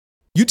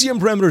UTM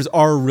parameters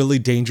are really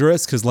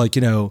dangerous because, like,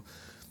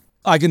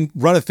 I can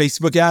run a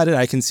Facebook ad and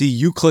I can see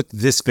you click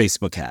this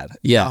Facebook ad.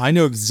 Yeah. I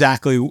know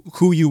exactly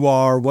who you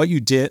are, what you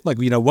did, like,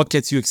 what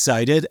gets you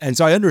excited. And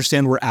so I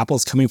understand where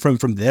Apple's coming from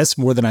this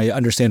more than I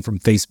understand from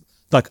Facebook,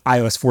 like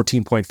iOS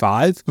 14.5.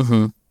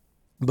 Mm-hmm.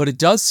 But it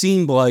does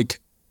seem like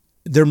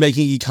they're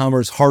making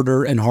e-commerce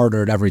harder and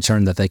harder at every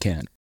turn that they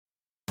can.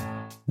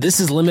 This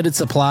is Limited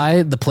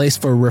Supply, the place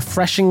for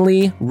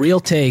refreshingly real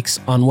takes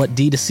on what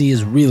D2C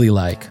is really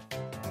like.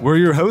 We're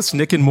your hosts,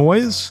 Nick and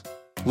Moyes.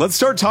 Let's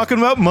start talking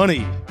about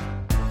money.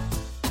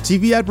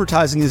 TV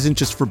advertising isn't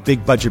just for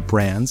big budget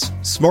brands.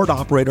 Smart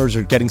operators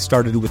are getting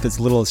started with as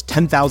little as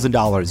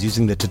 $10,000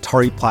 using the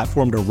Tatari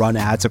platform to run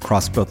ads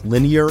across both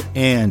linear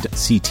and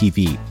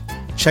CTV.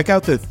 Check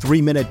out the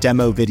 3-minute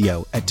demo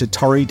video at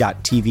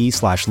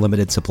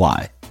tatari.tv/limited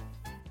supply.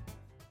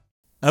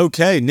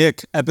 Okay,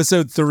 Nick,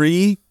 episode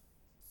 3,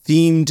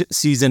 themed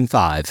season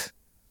 5.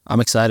 I'm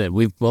excited.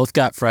 We've both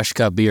got fresh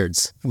cut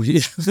beards.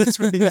 That's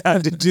right. I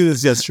had to do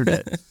this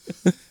yesterday.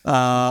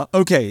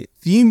 Okay.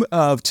 Theme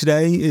of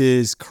today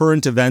is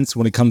current events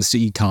when it comes to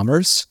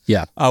e-commerce.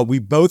 Yeah. We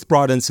both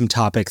brought in some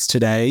topics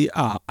today.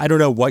 I don't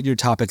know what your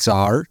topics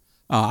are.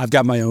 I've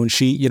got my own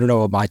sheet. You don't know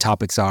what my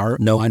topics are.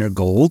 No. Mine are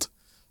gold.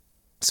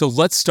 So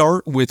let's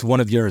start with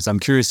one of yours. I'm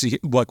curious to hear,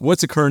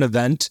 what's a current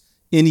event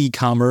in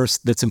e-commerce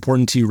that's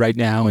important to you right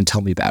now, and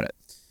tell me about it.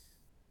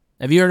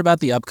 Have you heard about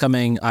the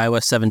upcoming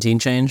iOS 17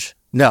 change?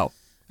 No.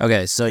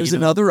 Okay, so there's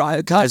another.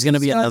 God, there's going to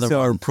be another. They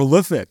are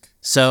prolific.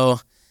 So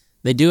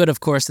they do it,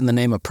 of course, in the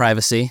name of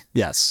privacy.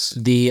 Yes.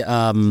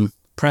 The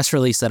press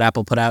release that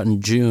Apple put out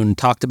in June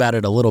talked about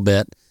it a little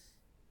bit.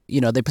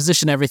 They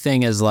position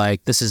everything as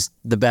like, this is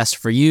the best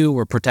for you.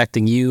 We're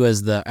protecting you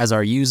as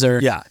our user.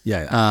 Yeah.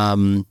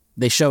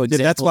 They show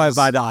examples. That's why I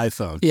buy the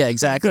iPhone. Yeah,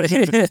 exactly.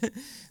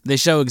 They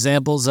show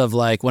examples of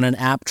like when an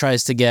app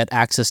tries to get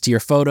access to your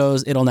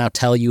photos, it'll now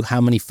tell you how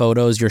many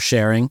photos you're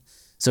sharing.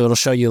 So it'll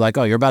show you like,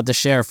 oh, you're about to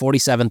share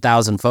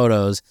 47,000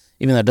 photos,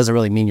 even though it doesn't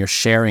really mean you're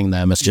sharing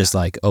them. It's just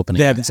like opening.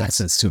 They have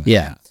access to it.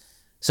 Yeah.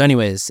 So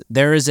anyways,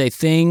 there is a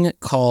thing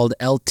called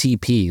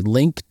LTP,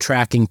 Link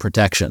Tracking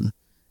Protection.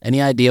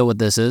 Any idea what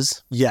this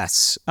is?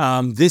 Yes.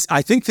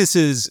 I think this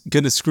is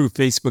going to screw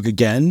Facebook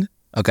again.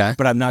 Okay.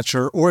 But I'm not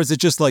sure. Or is it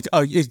just like,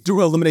 it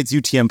eliminates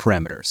UTM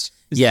parameters?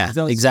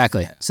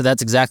 Exactly. So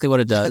that's exactly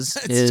what it does.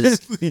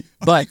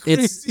 But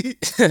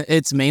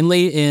it's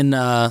mainly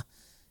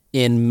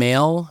in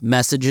mail,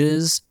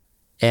 messages,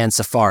 and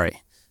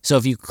Safari. So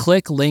if you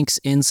click links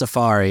in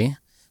Safari,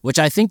 which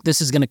I think this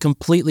is going to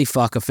completely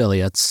fuck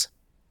affiliates.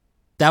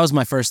 That was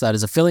my first thought,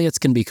 is affiliates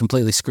can be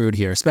completely screwed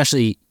here,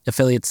 especially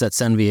affiliates that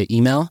send via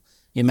email.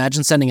 You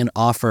imagine sending an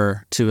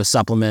offer to a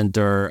supplement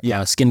or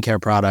a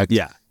skincare product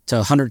to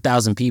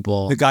 100,000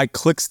 people. The guy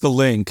clicks the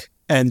link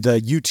and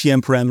the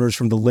UTM parameters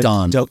from the link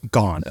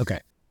gone. Okay.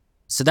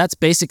 So that's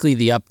basically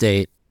the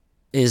update,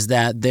 is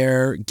that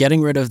they're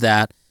getting rid of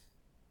that.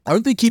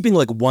 Aren't they keeping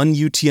like one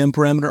UTM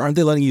parameter? Aren't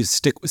they letting you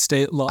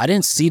stay long? I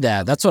didn't see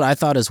that. That's what I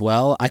thought as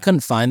well. I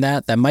couldn't find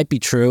that. That might be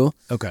true.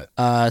 Okay.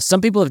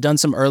 Some people have done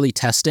some early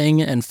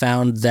testing and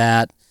found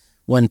that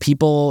when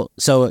people,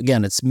 so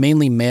again, it's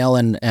mainly mail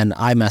and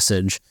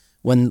iMessage.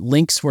 When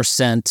links were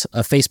sent,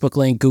 a Facebook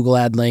link, Google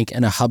Ad link,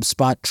 and a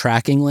HubSpot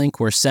tracking link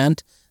were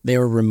sent, they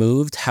were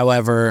removed.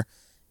 However,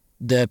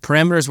 the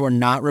parameters were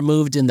not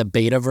removed in the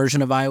beta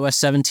version of iOS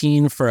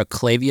 17 for a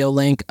Klaviyo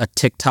link, a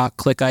TikTok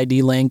click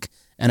ID link,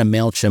 and a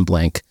MailChimp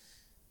link.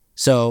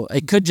 So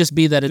it could just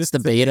be that it's the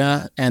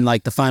beta and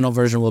like the final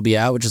version will be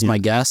out, which is my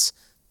guess.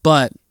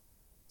 But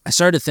I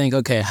started to think,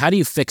 okay, how do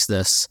you fix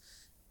this?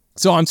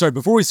 So I'm sorry,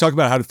 before we talk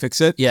about how to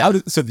fix it. Yeah.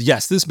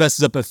 Yes, this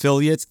messes up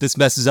affiliates. This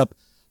messes up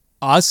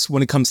us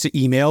when it comes to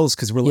emails,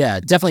 because we're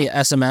like, definitely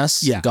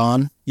SMS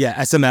gone. Yeah,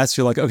 SMS,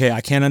 you're like, okay, I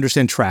can't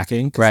understand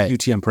tracking because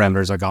UTM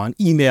parameters are gone.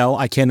 Email,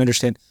 I can't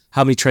understand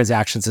how many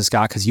transactions this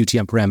got because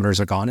UTM parameters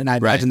are gone. And I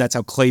imagine that's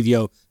how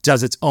Klaviyo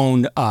does its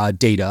own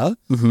data.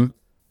 Mm-hmm.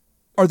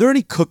 Are there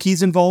any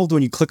cookies involved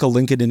when you click a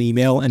link in an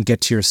email and get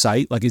to your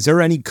site? Like, is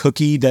there any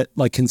cookie that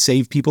like can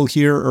save people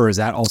here, or is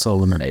that also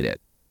eliminated?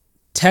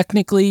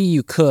 Technically,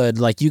 you could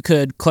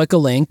click a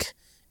link.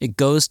 It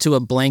goes to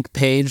a blank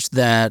page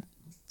that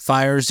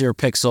fires your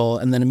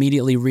pixel and then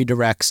immediately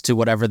redirects to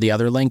whatever the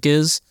other link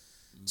is.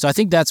 So I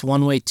think that's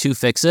one way to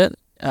fix it.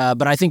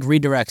 But I think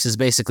redirects is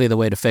basically the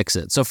way to fix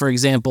it. So for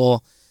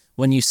example,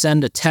 when you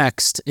send a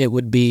text, it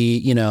would be,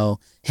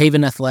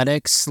 Haven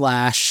Athletics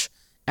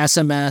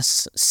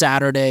 /SMS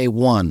Saturday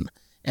 1.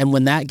 And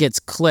when that gets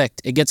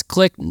clicked,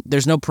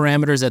 there's no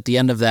parameters at the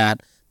end of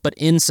that. But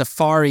in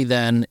Safari,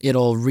 then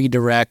it'll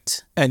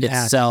redirect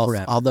itself.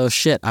 Although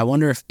I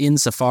wonder if in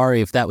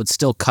Safari, if that would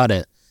still cut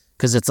it,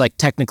 because it's like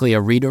technically a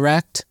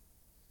redirect.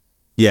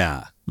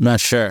 Yeah. I'm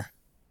not sure.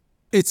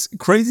 It's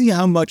crazy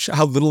how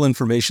little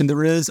information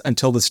there is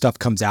until the stuff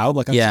comes out.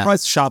 Like, I'm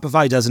surprised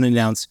Shopify doesn't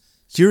announce,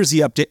 here's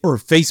the update, or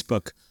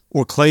Facebook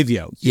or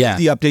Klaviyo.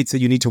 The updates that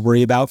you need to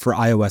worry about for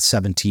iOS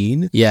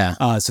 17. Yeah.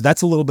 So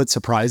that's a little bit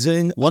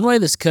surprising. One way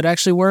this could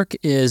actually work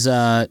is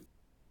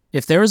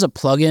if there is a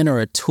plugin or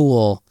a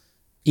tool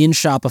in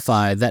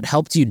Shopify that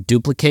helped you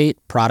duplicate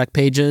product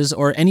pages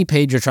or any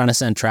page you're trying to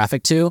send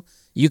traffic to.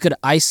 You could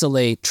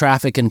isolate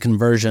traffic and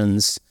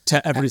conversions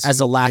to every as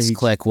a last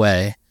click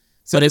way.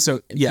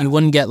 You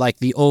wouldn't get like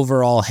the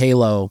overall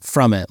halo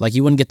from it. Like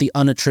you wouldn't get the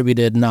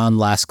unattributed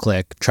non-last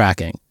click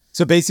tracking.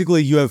 So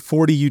basically you have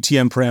 40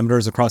 UTM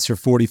parameters across your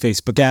 40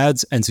 Facebook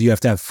ads. And so you have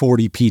to have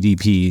 40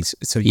 PDPs.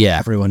 So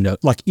everyone knows,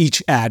 like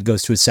each ad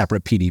goes to a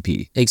separate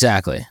PDP.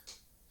 Exactly.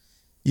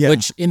 Yeah.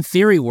 Which in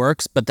theory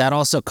works, but that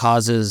also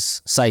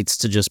causes sites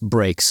to just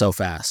break so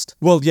fast.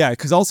 Well, yeah,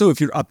 because also if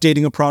you're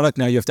updating a product,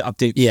 now you have to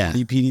update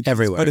 40 PDPs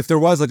everywhere. But if there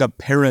was like a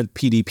parent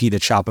PDP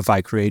that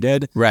Shopify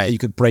created, right, you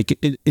could break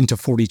it into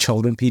 40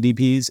 children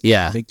PDPs.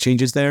 Yeah. Make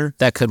changes there.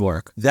 That could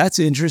work. That's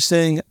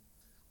interesting.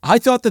 I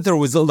thought that there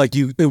was like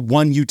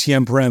one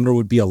UTM parameter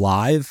would be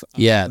alive.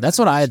 Yeah, that's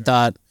what I had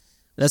thought.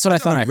 That's what I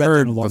thought I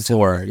heard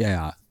before.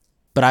 Yeah.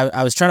 But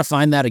I was trying to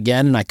find that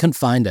again, and I couldn't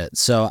find it.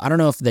 So I don't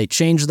know if they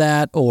changed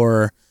that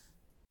or...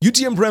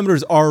 UTM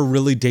parameters are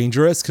really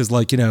dangerous because,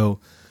 like,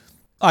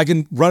 I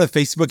can run a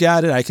Facebook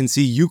ad and I can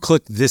see you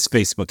click this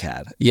Facebook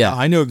ad. Yeah.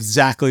 I know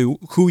exactly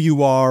who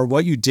you are,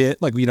 what you did,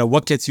 like,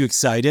 what gets you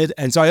excited.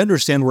 And so I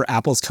understand where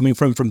Apple's coming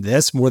from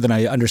this more than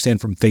I understand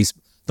from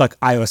Facebook, like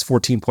iOS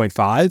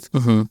 14.5.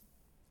 Mm-hmm.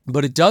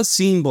 But it does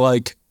seem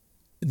like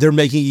they're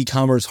making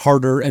e-commerce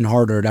harder and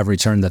harder at every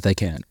turn that they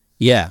can.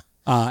 Yeah.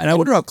 And I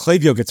wonder how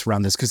Klaviyo gets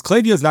around this, because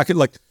Klaviyo is not going to,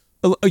 like,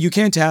 you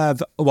can't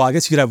have, well, I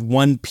guess you could have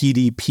one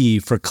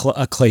PDP for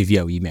a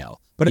Klaviyo email.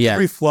 But if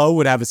every flow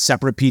would have a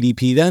separate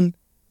PDP then?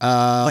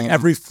 Like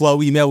every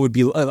flow email would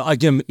be,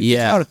 again,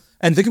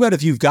 and think about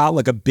if you've got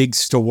like a big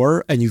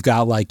store and you've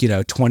got like,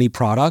 20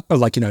 products, or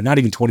like, not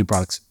even 20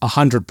 products,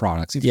 100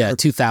 products. Yeah,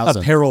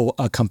 2,000. Apparel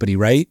company,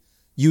 right?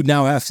 You'd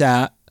now have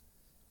to,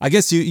 I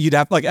guess you'd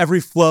have, like, every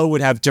flow would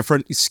have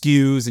different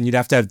SKUs and you'd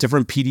have to have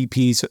different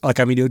PDPs.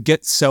 Like, I mean, it would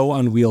get so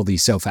unwieldy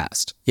so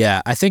fast.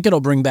 Yeah, I think it'll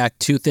bring back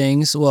two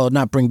things. Well,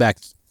 not bring back,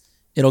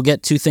 it'll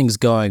get two things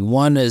going.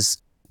 One is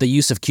the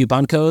use of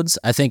coupon codes.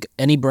 I think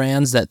any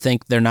brands that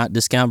think they're not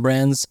discount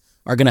brands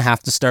are going to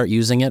have to start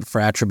using it for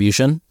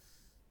attribution.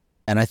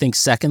 And I think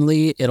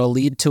secondly, it'll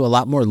lead to a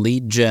lot more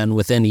lead gen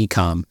within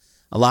e-com.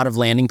 A lot of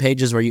landing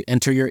pages where you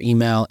enter your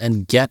email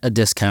and get a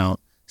discount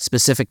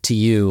specific to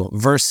you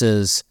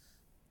versus...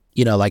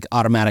 like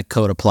automatic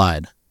code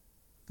applied.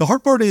 The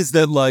hard part is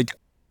that, like,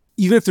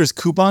 even if there's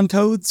coupon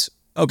codes,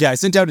 okay, I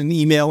sent out an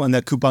email and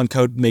that coupon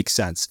code makes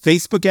sense.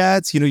 Facebook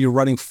ads, you're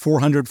running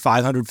 400,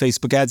 500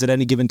 Facebook ads at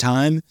any given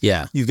time.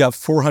 Yeah. You've got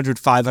 400,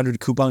 500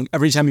 coupon.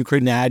 Every time you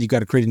create an ad, you've got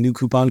to create a new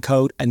coupon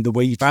code. And the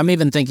way you... I'm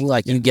even thinking,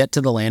 like, you get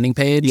to the landing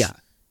page. Yeah.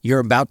 You're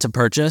about to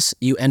purchase.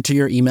 You enter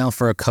your email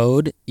for a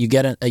code. You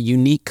get a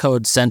unique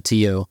code sent to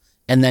you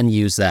and then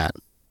use that.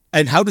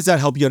 And how does that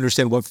help you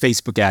understand what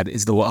Facebook ad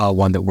is the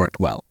one that worked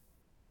well?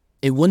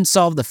 It wouldn't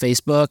solve the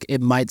Facebook.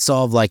 It might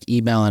solve like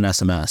email and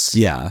SMS.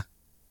 Yeah.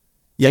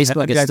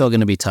 Facebook is still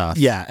going to be tough.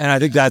 Yeah. And I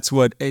think that's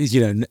what,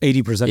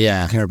 80%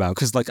 people care about.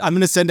 Because, like, I'm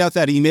going to send out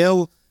that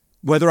email,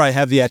 whether I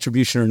have the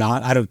attribution or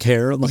not. I don't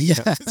care. Like,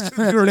 it's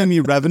earning me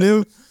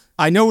revenue.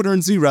 I know it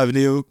earns me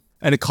revenue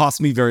and it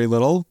costs me very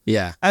little.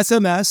 Yeah.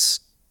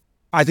 SMS,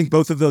 I think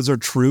both of those are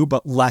true,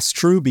 but less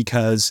true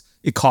because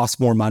it costs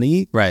more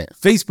money. Right.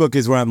 Facebook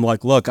is where I'm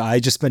like, look, I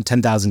just spent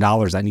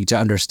 $10,000. I need to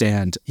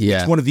understand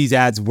which one of these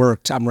ads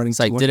worked. I'm running. It's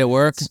like, did it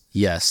work?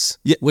 Yes.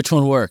 Yeah. Which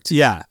one worked?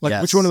 Yeah.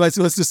 Like, which one am I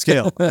supposed to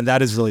scale? And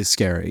that is really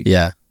scary.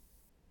 Yeah.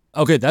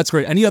 Okay, that's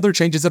great. Any other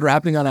changes that are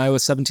happening on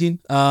iOS 17?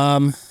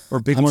 Or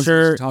big ones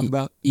to talk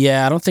about?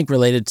 Yeah, I don't think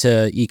related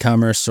to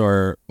e-commerce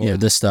or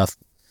this stuff.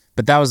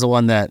 But that was the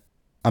one that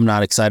I'm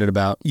not excited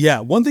about. Yeah,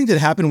 one thing that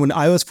happened when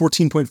iOS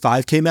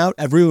 14.5 came out,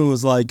 everyone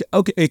was like,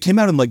 okay, it came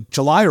out in like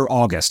July or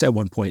August at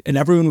one point, and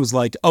everyone was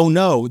like, oh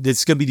no, this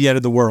is going to be the end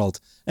of the world.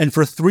 And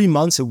for 3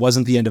 months, it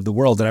wasn't the end of the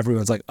world, and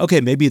everyone's like,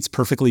 okay, maybe it's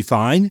perfectly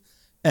fine.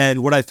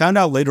 And what I found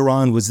out later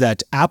on was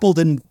that Apple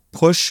didn't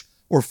push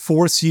or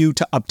force you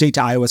to update to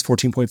iOS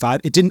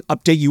 14.5. It didn't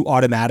update you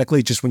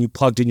automatically just when you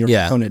plugged in your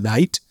phone at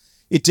night.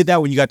 It did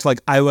that when you got to like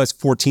iOS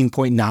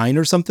 14.9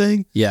 or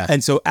something. Yeah.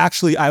 And so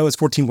actually iOS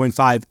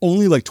 14.5,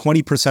 only like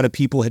 20% of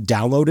people had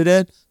downloaded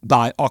it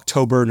by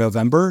October,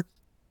 November.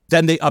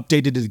 Then they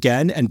updated it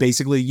again. And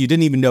basically you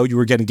didn't even know you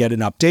were going to get an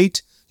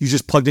update. You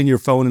just plugged in your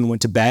phone and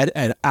went to bed,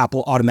 and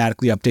Apple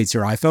automatically updates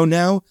your iPhone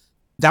now.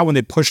 That one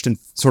they pushed and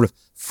sort of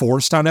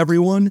forced on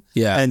everyone.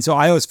 Yeah. And so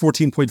iOS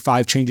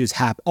 14.5 changes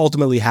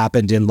ultimately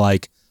happened in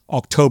like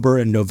October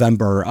and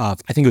November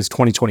of, I think it was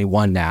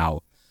 2021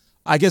 now.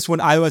 I guess when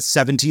iOS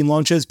 17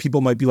 launches,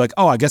 people might be like,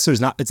 oh, I guess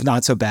it's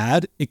not so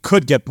bad. It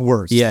could get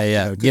worse.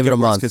 Yeah. Give it a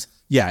month.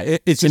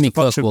 It's just a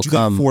function of, do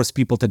you force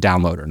people to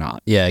download or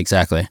not? Yeah,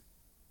 exactly.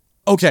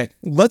 Okay,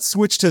 let's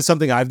switch to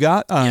something I've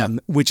got,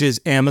 which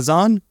is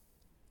Amazon.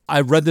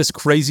 I read this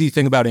crazy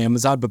thing about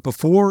Amazon, but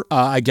before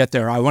I get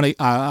there, I want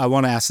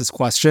to ask this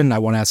question. I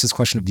want to ask this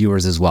question of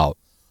viewers as well,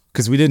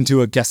 because we didn't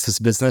do a Guess This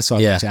Business, so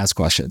I want to ask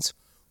questions.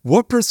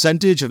 What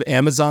percentage of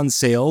Amazon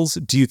sales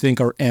do you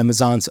think are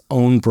Amazon's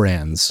own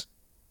brands?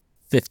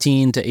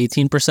 15 to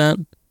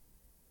 18%?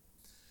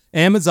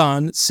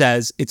 Amazon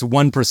says it's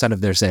 1%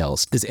 of their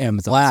sales is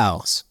Amazon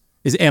sales,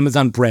 is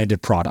Amazon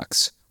branded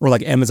products or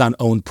like Amazon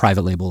owned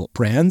private label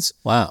brands.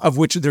 Wow. Of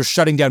which they're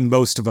shutting down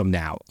most of them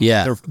now.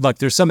 Yeah.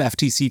 There's some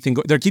FTC thing.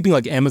 They're keeping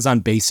like Amazon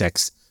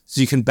Basics. So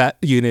you can bet,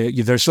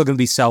 they're still going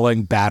to be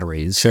selling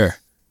batteries. Sure.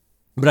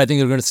 But I think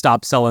they're going to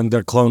stop selling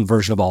their clone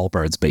version of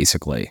Allbirds,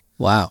 basically.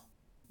 Wow.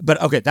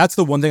 But okay, that's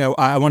the one thing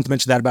I wanted to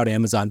mention that about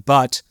Amazon.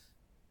 But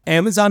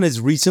Amazon has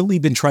recently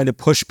been trying to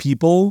push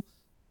people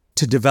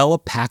to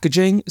develop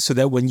packaging so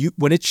that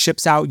when it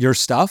ships out your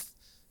stuff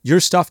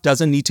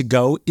doesn't need to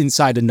go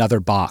inside another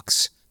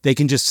box. They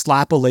can just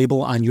slap a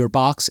label on your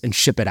box and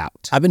ship it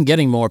out. I've been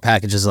getting more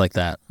packages like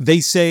that.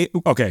 They say,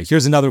 okay,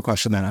 here's another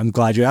question then. I'm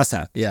glad you asked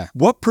that. Yeah.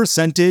 What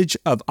percentage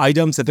of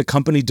items that the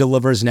company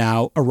delivers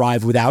now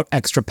arrive without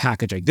extra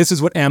packaging? This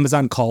is what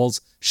Amazon calls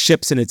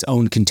ships in its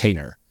own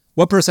container.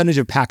 What percentage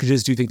of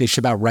packages do you think they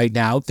ship out right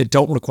now that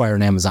don't require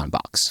an Amazon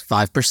box?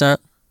 5%?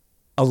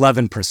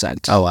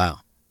 11%. Oh, wow.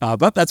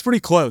 But that's pretty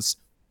close.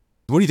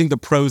 What do you think the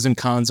pros and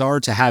cons are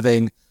to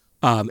having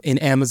an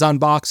Amazon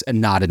box and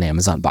not an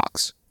Amazon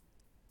box?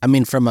 I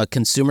mean, from a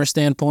consumer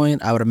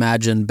standpoint, I would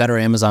imagine better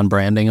Amazon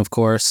branding, of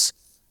course.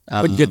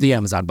 But you get the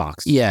Amazon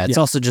box. Yeah, it's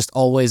also just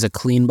always a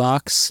clean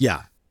box.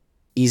 Yeah.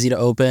 Easy to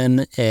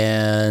open,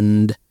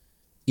 and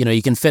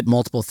you can fit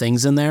multiple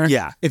things in there.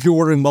 Yeah. If you're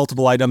ordering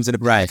multiple items in a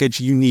package,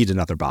 you need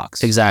another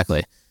box.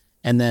 Exactly.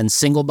 And then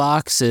single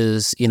box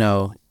is,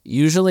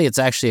 usually it's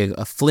actually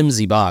a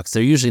flimsy box.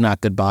 They're usually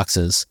not good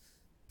boxes.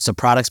 So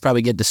products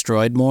probably get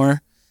destroyed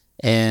more.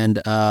 And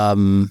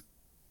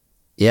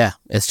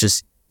it's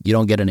just, you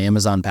don't get an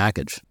Amazon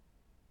package.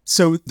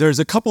 So there's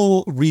a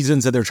couple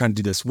reasons that they're trying to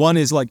do this. One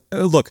is like,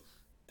 look,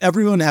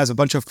 everyone has a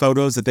bunch of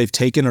photos that they've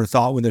taken or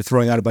thought when they're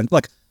throwing out a bunch.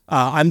 Like,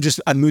 I'm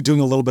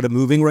doing a little bit of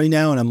moving right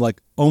now, and I'm like,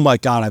 oh my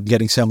God, I'm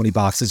getting so many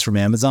boxes from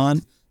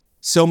Amazon.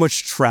 So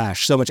much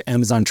trash, so much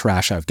Amazon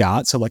trash I've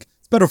got. So like,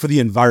 it's better for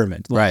the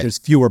environment. Like, right. There's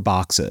fewer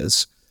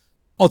boxes.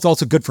 It's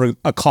also good for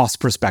a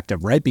cost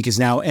perspective, right? Because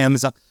now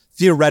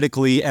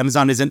theoretically,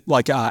 Amazon isn't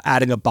like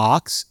adding a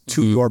box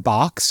to your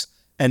box.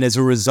 And as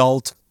a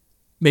result,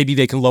 maybe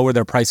they can lower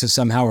their prices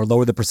somehow or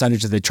lower the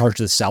percentage that they charge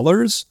the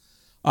sellers.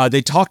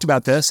 They talked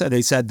about this, and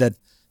they said that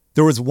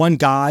there was one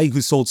guy who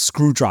sold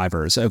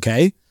screwdrivers,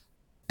 okay?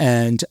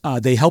 And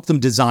they helped them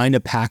design a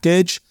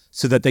package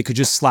so that they could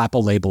just slap a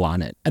label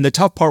on it. And the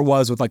tough part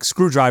was with like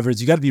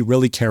screwdrivers, you got to be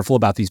really careful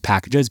about these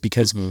packages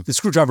because the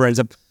screwdriver ends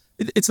up,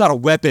 it's not a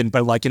weapon,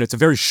 but like, it's a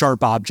very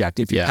sharp object.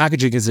 If your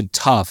packaging isn't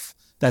tough,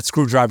 that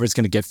screwdriver is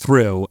going to get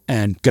through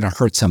and going to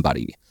hurt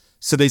somebody.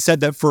 So they said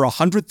that for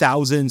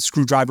 100,000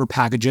 screwdriver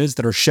packages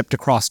that are shipped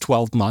across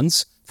 12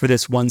 months for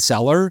this one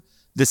seller,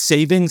 the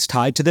savings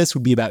tied to this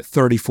would be about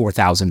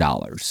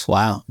 $34,000.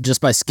 Wow.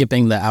 Just by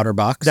skipping the outer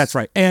box? That's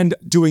right. And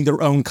doing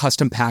their own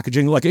custom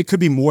packaging. Like it could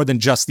be more than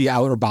just the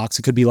outer box.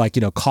 It could be like,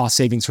 cost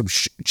savings from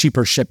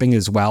cheaper shipping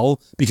as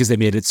well because they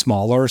made it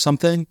smaller or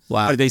something.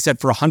 Wow. They said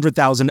for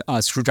 100,000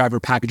 screwdriver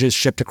packages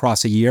shipped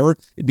across a year,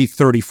 it'd be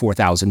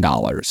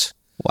 $34,000.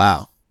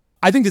 Wow.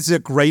 I think this is a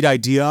great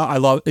idea. I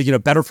love,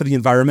 better for the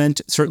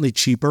environment, certainly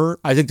cheaper.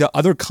 I think the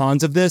other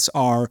cons of this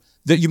are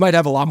that you might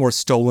have a lot more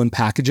stolen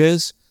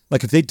packages.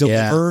 Like if they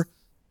deliver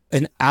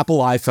an Apple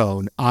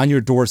iPhone on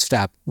your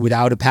doorstep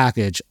without a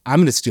package, I'm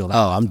going to steal that.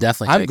 Oh, I'm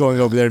definitely going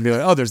over there and be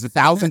like, oh, there's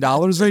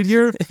 $1,000 right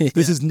here.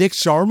 This is Nick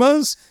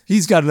Sharma's.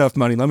 He's got enough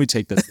money. Let me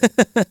take this.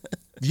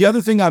 The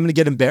other thing I'm going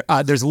to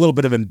get, there's a little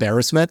bit of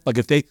embarrassment. Like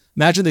if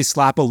imagine they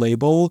slap a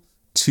label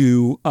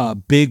to a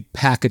big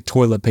pack of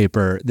toilet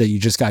paper that you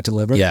just got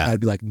delivered. Yeah.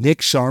 I'd be like, Nick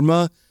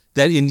Sharma,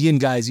 that Indian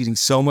guy is eating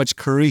so much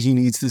curry, he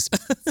needs this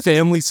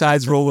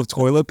family-sized roll of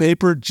toilet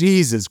paper.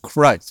 Jesus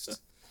Christ.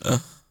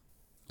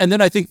 And then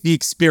I think the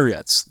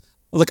experience.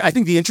 Like, I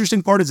think the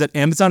interesting part is that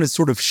Amazon is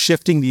sort of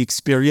shifting the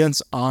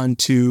experience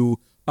onto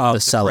the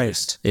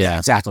sellers. Yeah,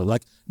 exactly.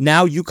 Like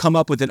now you come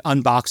up with an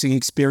unboxing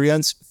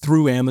experience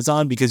through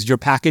Amazon because your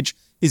package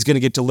is going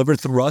to get delivered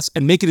through us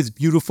and make it as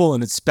beautiful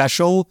and as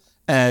special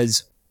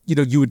as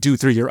you would do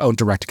through your own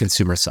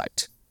direct-to-consumer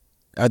site.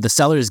 Are the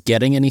sellers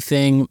getting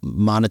anything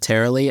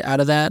monetarily out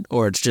of that?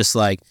 Or it's just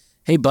like,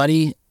 hey,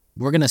 buddy,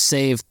 we're going to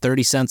save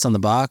 30 cents on the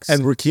box.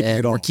 And we're keeping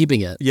it all. We're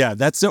keeping it. Yeah,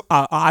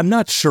 I'm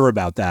not sure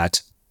about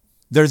that.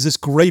 There's this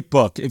great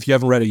book. If you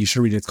haven't read it, you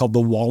should read it. It's called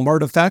The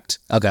Walmart Effect.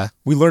 Okay.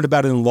 We learned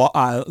about it in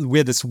law. We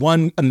had this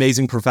one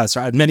amazing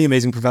professor. I had many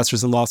amazing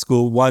professors in law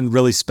school. One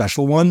really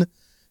special one.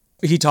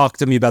 He talked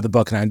to me about the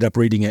book, and I ended up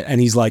reading it. And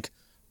he's like,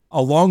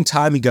 a long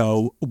time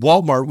ago,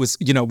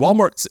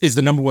 Walmart is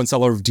the number one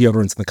seller of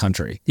deodorants in the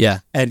country. Yeah.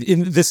 And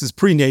this is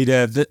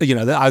pre-native.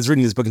 I was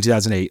reading this book in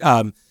 2008.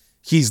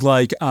 He's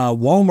like,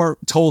 Walmart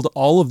told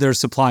all of their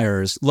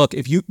suppliers, look,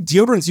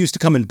 deodorants used to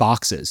come in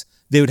boxes.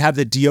 They would have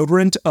the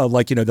deodorant of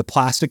the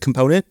plastic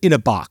component in a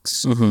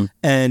box. Mm-hmm.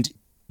 And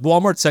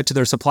Walmart said to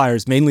their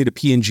suppliers, mainly to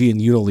P&G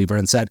and Unilever,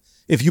 and said,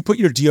 if you put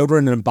your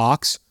deodorant in a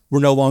box,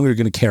 we're no longer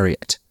going to carry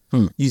it.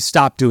 You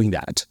stop doing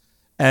that.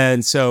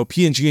 And so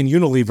P&G and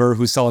Unilever,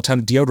 who sell a ton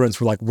of deodorants,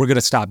 were like, we're going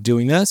to stop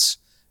doing this.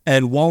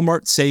 And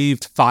Walmart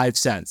saved 5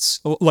 cents.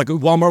 Like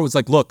Walmart was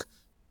like, look,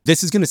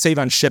 This is going to save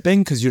on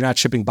shipping because you're not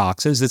shipping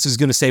boxes. This is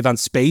going to save on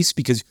space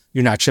because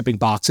you're not shipping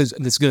boxes.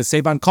 And this is going to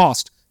save on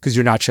cost because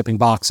you're not shipping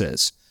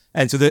boxes.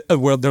 And so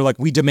they're like,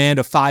 we demand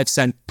a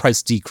 5-cent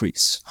price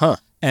decrease.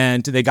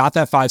 And they got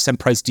that 5-cent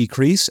price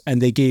decrease,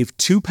 and they gave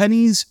 2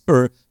 pennies,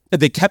 or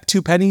they kept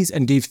 2 pennies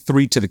and gave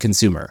 3 to the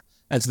consumer.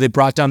 And so they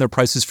brought down their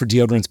prices for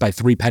deodorants by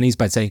 3 pennies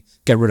by saying,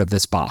 get rid of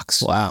this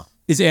box. Wow.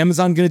 Is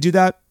Amazon going to do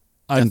that?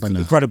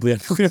 Incredibly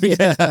unclear.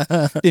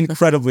 Yeah.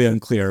 Incredibly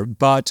unclear.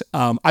 But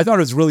I thought it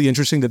was really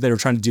interesting that they were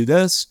trying to do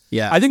this.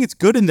 Yeah. I think it's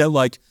good in that,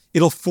 like,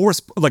 it'll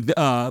force, like,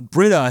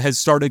 Brita has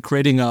started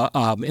creating an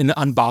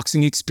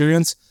unboxing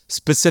experience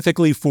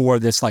specifically for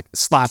this, like,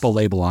 slap a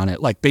label on it.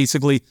 Like,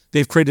 basically,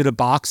 they've created a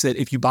box that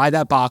if you buy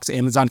that box,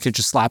 Amazon can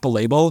just slap a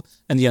label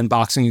and the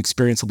unboxing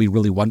experience will be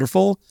really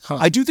wonderful.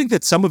 I do think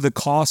that some of the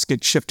costs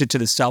get shifted to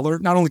the seller,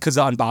 not only because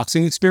of the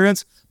unboxing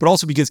experience, but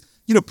also because,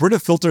 you know, Brita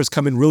filters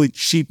come in really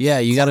cheap. Yeah,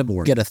 you got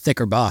to get a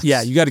thicker box.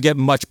 Yeah, you got to get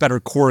much better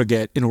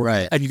corrugate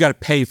Right. and you got to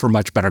pay for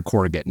much better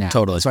corrugate now.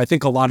 Totally. So I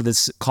think a lot of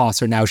this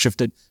costs are now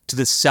shifted to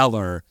the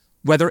seller.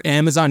 Whether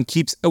Amazon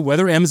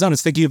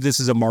is thinking of this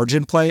as a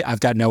margin play, I've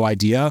got no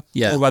idea.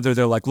 Yeah. Or whether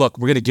they're like, look,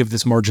 we're going to give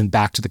this margin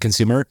back to the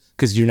consumer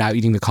because you're now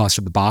eating the cost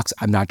of the box.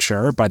 I'm not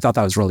sure, but I thought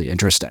that was really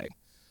interesting.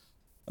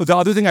 The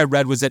other thing I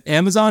read was that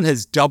Amazon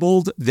has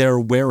doubled their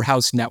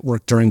warehouse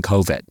network during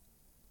COVID.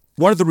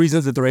 One of the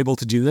reasons that they're able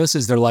to do this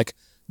is they're like,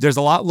 there's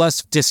a lot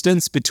less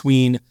distance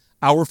between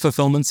our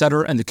fulfillment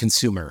center and the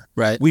consumer.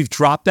 Right. We've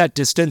dropped that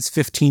distance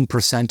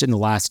 15% in the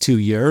last 2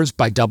 years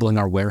by doubling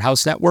our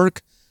warehouse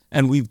network.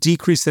 And we've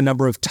decreased the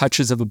number of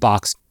touches of a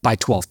box by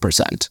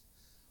 12%,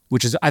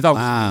 which is, I thought,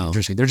 was really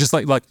interesting. They're just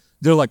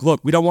they're like, look,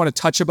 we don't want to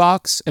touch a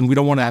box and we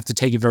don't want to have to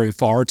take it very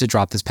far to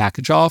drop this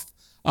package off.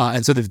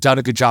 And so they've done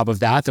a good job of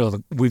that. They're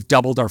like, we've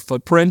doubled our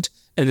footprint.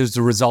 And as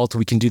a result,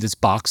 we can do this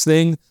box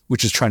thing,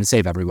 which is trying to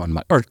save everyone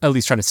money, or at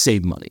least trying to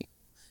save money.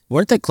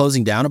 Weren't they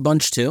closing down a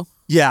bunch too?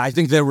 Yeah, I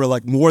think they were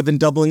like more than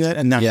doubling it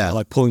and now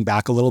like pulling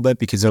back a little bit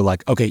because they're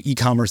like, okay,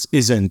 e-commerce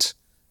isn't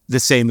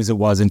the same as it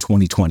was in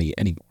 2020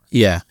 anymore.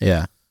 Yeah.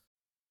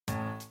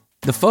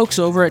 The folks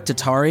over at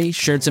Tatari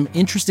shared some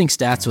interesting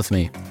stats with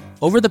me.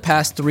 Over the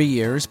past 3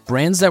 years,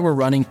 brands that were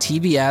running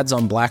TV ads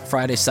on Black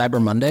Friday,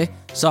 Cyber Monday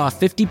saw a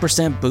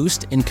 50%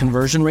 boost in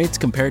conversion rates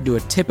compared to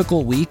a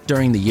typical week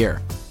during the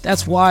year.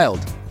 That's wild.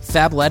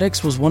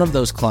 Fabletics was one of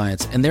those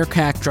clients, and their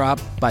CAC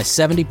dropped by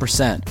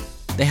 70%.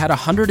 They had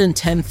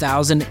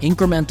 110,000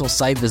 incremental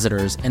site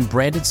visitors, and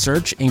branded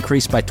search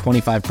increased by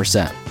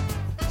 25%.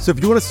 So if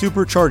you want to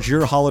supercharge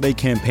your holiday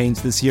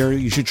campaigns this year,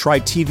 you should try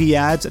TV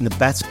ads, and the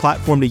best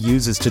platform to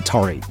use is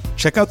Tatari.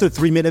 Check out their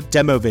 3-minute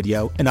demo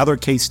video and other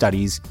case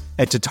studies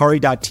at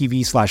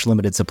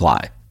tatari.tv/limited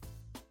supply.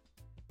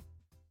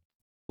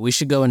 We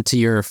should go into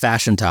your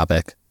fashion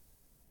topic.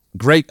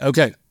 Great.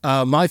 Okay.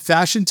 My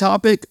fashion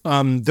topic,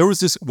 there was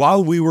this,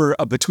 while we were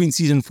between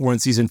season 4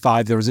 and season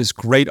 5, there was this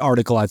great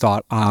article I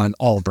thought on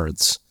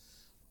Allbirds.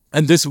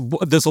 And this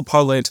will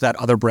parlay into that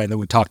other brand that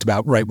we talked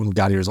about right when we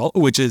got here,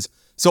 which is,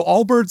 so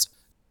Allbirds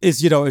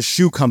is, a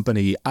shoe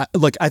company.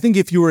 I think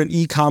if you were in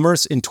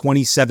e-commerce in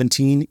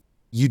 2017,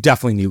 you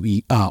definitely knew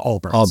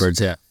Allbirds. Allbirds,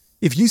 yeah.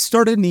 If you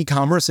started in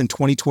e-commerce in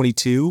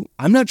 2022,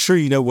 I'm not sure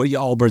you know what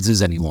Allbirds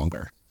is any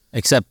longer.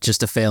 Except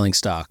just a failing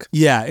stock.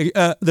 Yeah,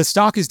 the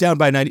stock is down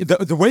by 90.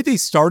 The way they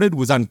started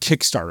was on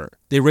Kickstarter.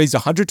 They raised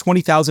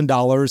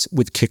 $120,000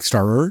 with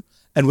Kickstarter.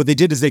 And what they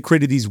did is they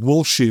created these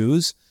wool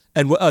shoes.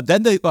 And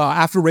then they,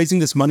 after raising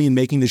this money and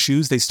making the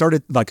shoes, they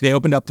started, they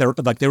opened up their,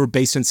 they were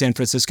based in San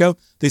Francisco.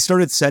 They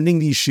started sending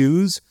these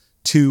shoes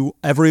to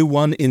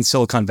everyone in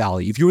Silicon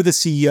Valley. If you were the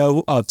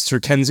CEO of Sir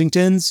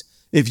Kensington's,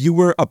 if you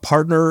were a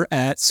partner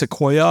at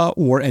Sequoia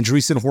or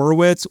Andreessen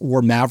Horowitz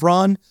or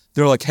Mavron,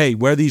 they're like, hey,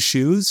 wear these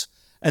shoes.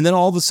 And then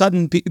all of a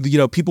sudden,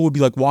 people would be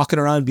like walking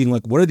around being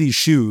like, what are these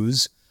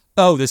shoes?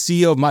 Oh, the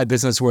CEO of my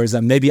business wears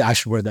them. Maybe I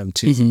should wear them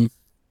too. Mm-hmm.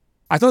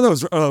 I thought that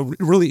was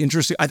really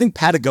interesting. I think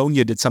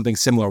Patagonia did something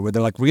similar where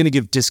they're like, we're going to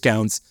give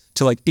discounts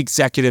to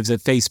executives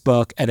at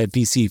Facebook and at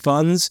VC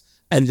funds,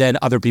 and then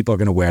other people are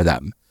going to wear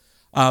them.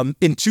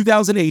 In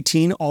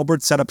 2018,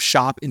 Allbirds set up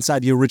shop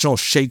inside the original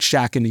Shake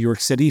Shack in New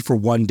York City for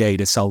one day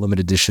to sell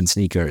limited edition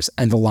sneakers,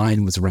 and the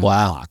line was around the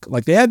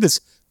clock. They had this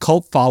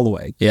cult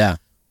following. Yeah.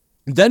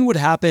 Then what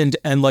happened,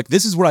 and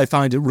this is what I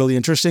find it really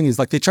interesting, is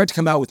they tried to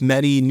come out with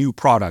many new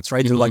products,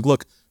 right? Mm-hmm. They're like,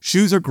 look,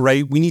 shoes are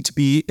great. We need to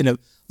be in a,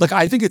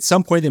 I think at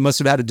some point they must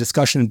have had a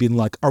discussion and been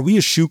like, are we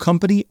a shoe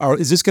company? Or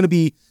is this going to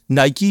be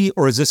Nike,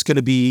 or is this going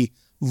to be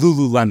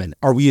Lululemon?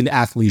 Are we an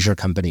athleisure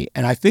company?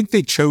 And I think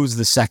they chose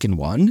the second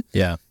one.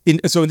 Yeah.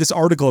 So in this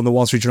article in the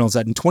Wall Street Journal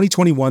said in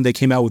 2021, they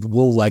came out with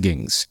wool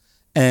leggings,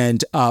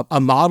 and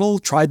a model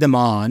tried them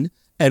on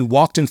and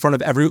walked in front of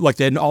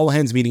they had an all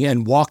hands meeting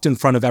and walked in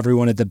front of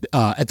everyone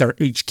at their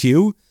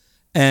HQ.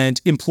 And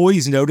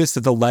employees noticed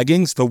that the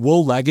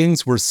wool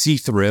leggings were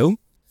see-through.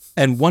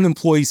 And one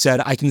employee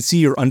said, I can see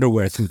your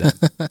underwear through them.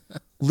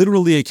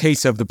 Literally a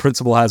case of the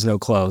principal has no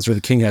clothes, or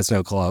the king has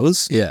no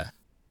clothes. Yeah.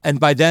 And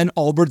by then,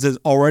 Allbirds has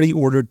already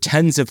ordered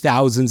tens of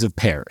thousands of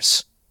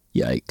pairs.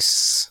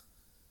 Yikes.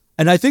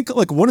 And I think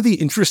one of the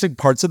interesting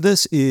parts of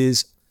this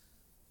is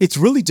it's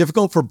really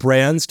difficult for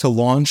brands to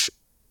launch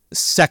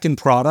second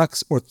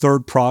products or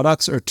third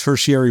products or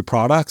tertiary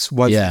products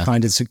once you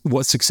find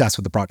what success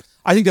with the product.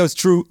 I think that was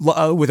true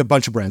with a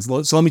bunch of brands.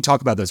 So let me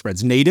talk about those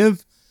brands.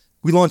 Native,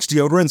 we launched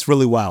deodorants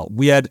really well.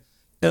 We had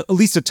at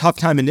least a tough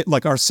time in it.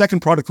 Like our second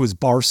product was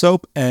bar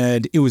soap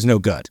and it was no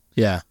good.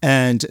 Yeah.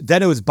 And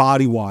then it was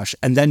body wash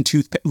and then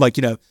toothpaste. Like,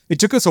 it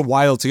took us a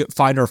while to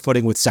find our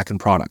footing with second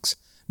products.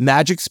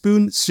 Magic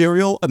Spoon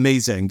cereal,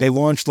 amazing. They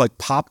launched like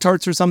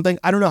Pop-Tarts or something.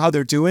 I don't know how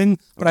they're doing,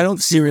 but I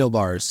don't... Cereal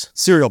bars.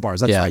 Cereal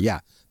bars, that's right, yeah.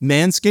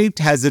 Manscaped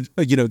has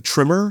a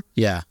trimmer.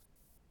 Yeah.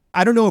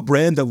 I don't know a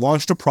brand that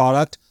launched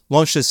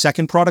a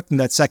second product, and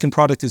that second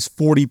product is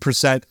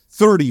 40%,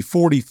 30,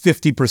 40,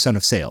 50%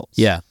 of sales.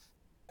 Yeah.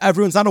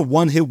 Everyone's not a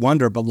one-hit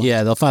wonder, but...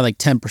 they'll find like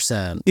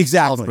 10%.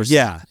 Exactly,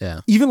 12%.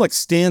 yeah. Even like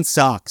Stan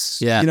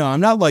socks. Yeah.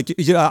 I'm not like...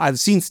 I've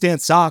seen Stan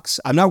socks.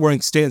 I'm not wearing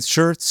Stan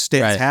shirts,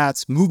 Stan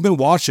hats, Movement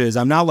washes.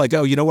 I'm not like,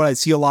 you know what I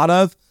see a lot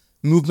of?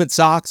 Movement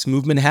socks,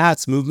 Movement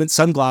hats, Movement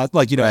sunglasses.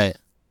 Like, Right.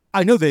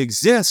 I know they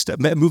exist.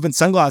 Movement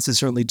sunglasses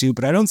certainly do,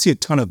 but I don't see a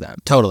ton of them.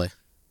 Totally.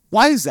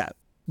 Why is that?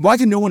 Why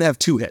can no one have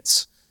two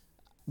hits?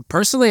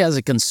 Personally, as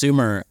a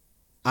consumer,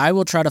 I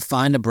will try to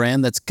find a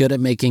brand that's good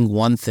at making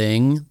one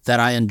thing that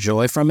I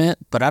enjoy from it,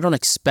 but I don't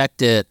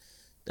expect it.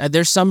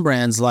 There's some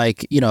brands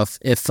like,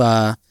 if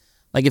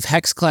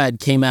Hexclad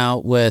came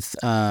out with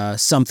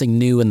something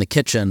new in the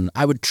kitchen,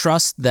 I would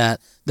trust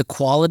that the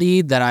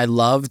quality that I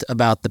loved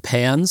about the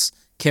pans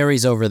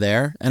carries over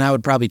there, and I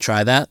would probably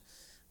try that.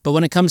 But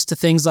when it comes to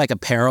things like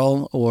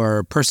apparel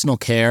or personal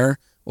care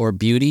or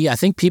beauty, I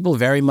think people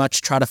very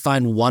much try to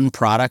find one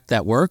product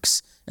that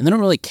works, and they don't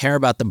really care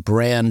about the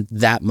brand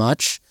that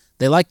much.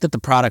 They like that the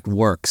product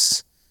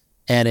works,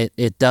 and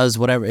it does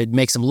whatever. It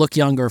makes them look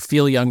younger,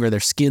 feel younger, their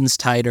skin's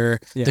tighter,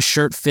 the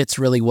shirt fits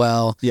really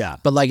well. Yeah.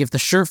 But like if the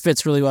shirt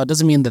fits really well, it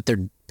doesn't mean that their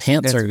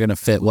pants are going to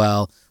fit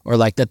well or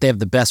like that they have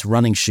the best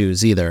running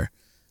shoes either.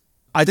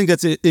 I think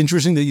that's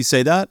interesting that you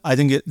say that. I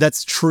think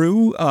that's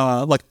true.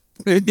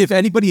 If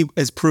anybody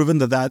has proven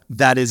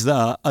that is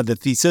the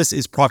thesis,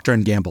 is Procter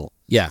 & Gamble.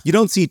 Yeah. You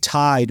don't see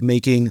Tide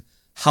making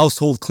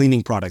household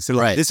cleaning products. They're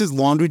like, this is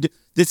laundry,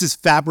 this is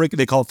fabric,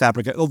 they call it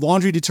fabric,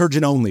 laundry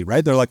detergent only,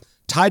 right? They're like,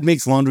 Tide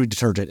makes laundry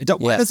detergent.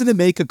 Why doesn't it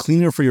make a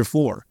cleaner for your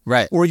floor?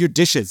 Right. Or your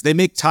dishes? They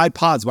make Tide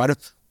Pods.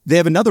 They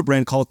have another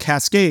brand called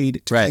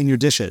Cascade to clean your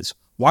dishes.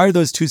 Why are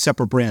those two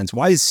separate brands?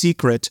 Why is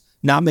Secret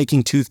not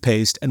making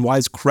toothpaste and why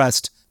is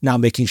Crest not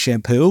making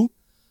shampoo?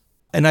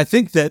 And I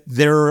think that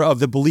they're of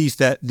the belief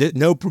that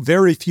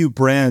very few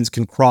brands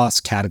can cross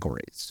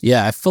categories.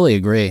 Yeah, I fully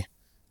agree.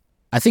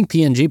 I think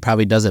P&G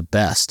probably does it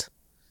best.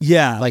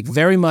 Yeah. Like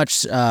very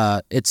much,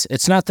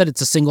 it's not that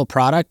it's a single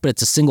product, but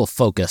it's a single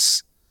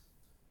focus.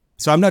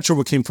 So I'm not sure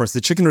what came first,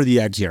 the chicken or the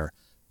egg here.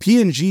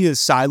 P&G has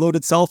siloed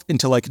itself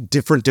into like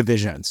different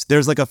divisions.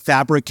 There's like a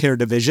fabric care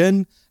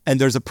division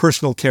and there's a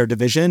personal care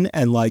division.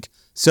 And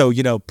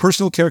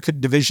personal care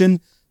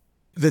division,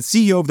 the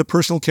CEO of the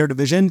personal care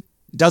division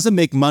doesn't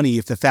make money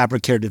if the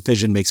fabric care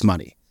division makes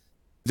money.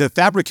 The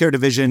fabric care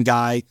division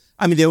guy,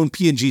 they own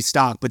P&G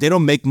stock, but they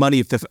don't make money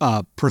if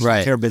the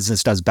personal care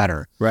business does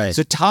better. Right.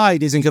 So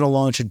Tide isn't going to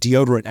launch a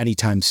deodorant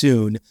anytime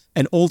soon,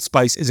 and Old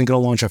Spice isn't going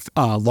to launch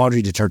a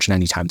laundry detergent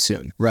anytime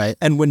soon. Right.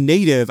 And when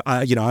Native,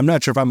 I'm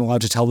not sure if I'm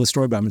allowed to tell this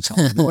story, but I'm going to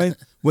tell it anyway.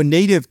 When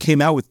Native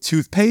came out with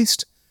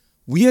toothpaste,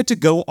 we had to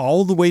go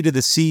all the way to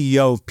the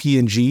CEO of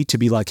P&G to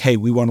be like, hey,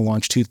 we want to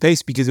launch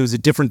toothpaste because it was a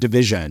different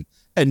division.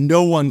 And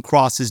no one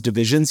crosses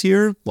divisions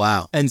here.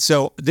 Wow. And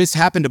so this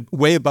happened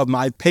way above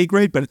my pay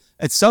grade, but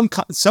at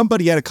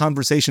somebody had a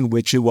conversation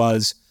which it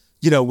was,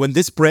 when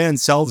this brand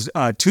sells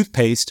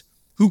toothpaste,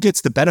 who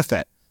gets the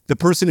benefit? The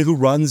person who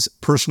runs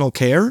personal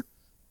care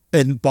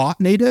and bought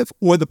Native,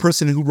 or the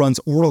person who runs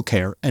oral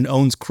care and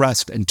owns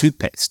Crest and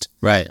toothpaste?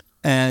 Right.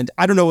 And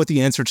I don't know what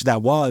the answer to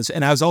that was.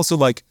 And I was also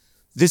like,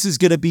 this is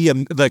going to be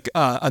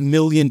 $1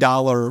 million,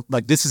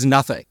 this is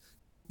nothing.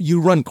 You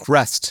run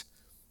Crest.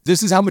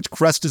 This is how much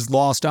Crest is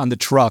lost on the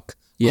truck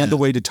on the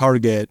way to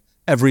Target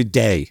every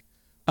day.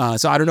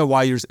 So I don't know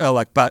why you're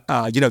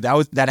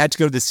that had to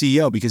go to the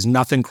CEO because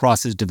nothing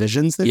crosses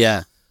divisions there.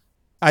 Yeah.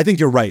 I think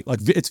you're right. Like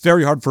it's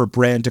very hard for a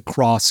brand to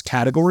cross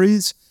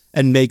categories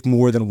and make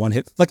more than one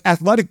hit. Like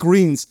Athletic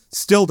Greens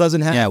still doesn't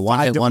have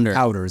one hit wonder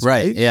powders.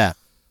 Right. Yeah.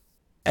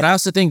 And I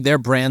also think their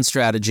brand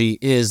strategy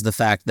is the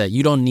fact that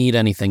you don't need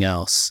anything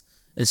else.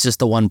 It's just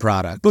the one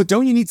product. But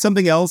don't you need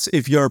something else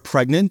if you're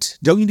pregnant?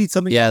 Don't you need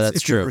something else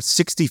if you're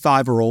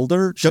 65 or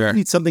older? Don't you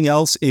need something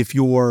else if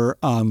you're,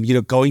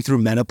 going through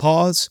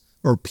menopause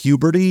or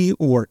puberty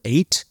or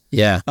 8?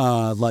 Yeah.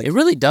 It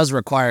really does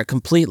require a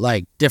complete,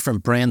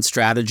 different brand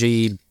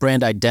strategy,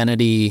 brand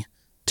identity,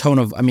 tone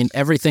of,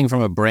 everything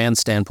from a brand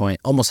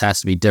standpoint almost has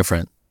to be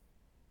different.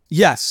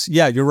 Yes.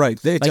 Yeah, you're right.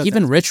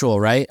 Even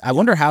Ritual, right? I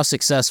wonder how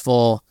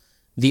successful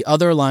the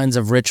other lines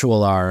of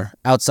Ritual are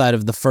outside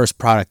of the first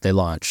product they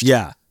launched.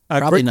 Yeah.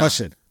 Great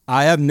question.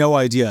 I have no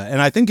idea.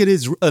 And I think it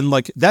is, and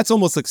that's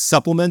almost like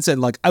supplements.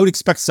 And I would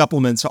expect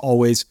supplements to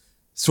always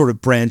sort of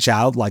branch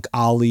out like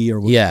Ollie or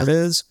whatever it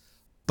is.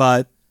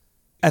 But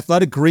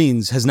Athletic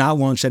Greens has not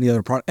launched any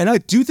other product. And I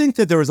do think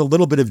that there was a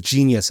little bit of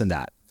genius in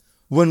that.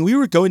 When we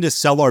were going to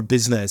sell our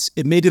business,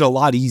 it made it a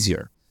lot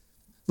easier.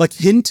 Like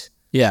Hint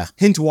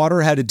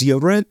Water had a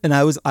deodorant. And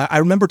I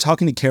remember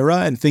talking to Kara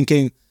and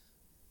thinking,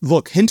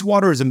 look, Hint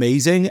Water is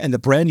amazing and the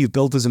brand you've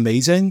built is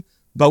amazing,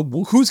 but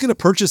who's going to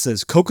purchase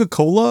this?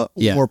 Coca-Cola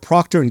or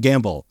Procter &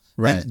 Gamble?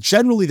 Right. And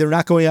generally, they're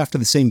not going after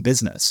the same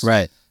business.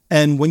 Right.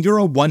 And when you're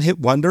a one-hit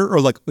wonder, or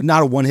like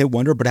not a one-hit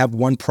wonder, but have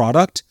one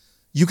product,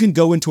 you can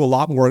go into a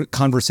lot more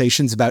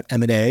conversations about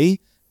M&A,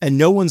 and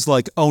no one's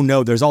like, oh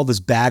no, there's all this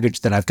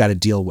baggage that I've got to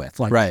deal with.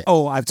 Like, right.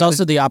 It's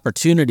also the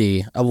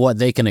opportunity of what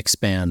they can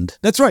expand.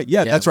 That's right.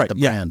 Yeah, that's right. The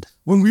brand.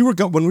 When we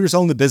were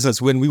selling the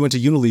business, when we went to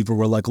Unilever,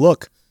 we're like,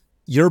 look,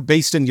 you're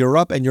based in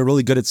Europe and you're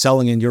really good at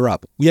selling in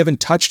Europe. We haven't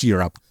touched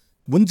Europe.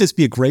 Wouldn't this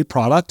be a great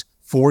product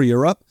for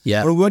Europe?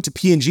 Yeah. When we went to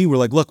P&G, we're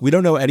like, look, we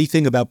don't know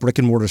anything about brick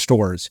and mortar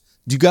stores.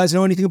 Do you guys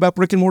know anything about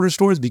brick and mortar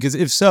stores? Because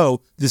if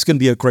so, this is going to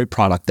be a great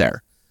product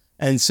there.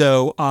 And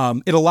so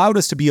it allowed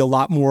us to be a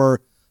lot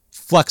more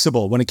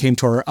flexible when it came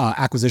to our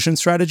acquisition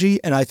strategy.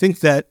 And I think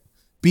that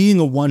being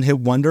a one-hit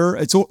wonder,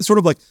 it's sort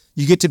of like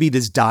you get to be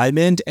this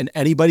diamond and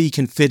anybody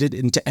can fit it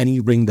into any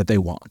ring that they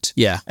want.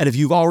 Yeah. And if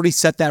you've already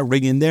set that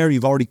ring in there,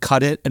 you've already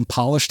cut it and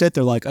polished it,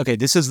 they're like, okay,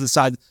 this is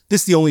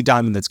the only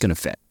diamond that's going to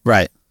fit.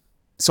 Right.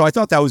 So I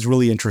thought that was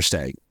really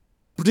interesting,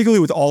 particularly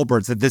with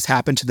Allbirds, that this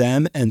happened to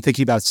them, and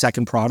thinking about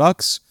second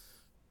products.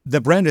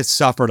 The brand has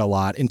suffered a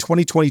lot. In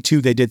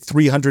 2022, they did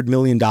 $300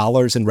 million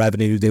in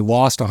revenue. They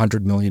lost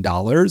 $100 million.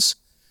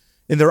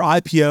 In their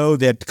IPO,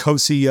 they had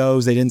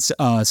co-CEOs. They didn't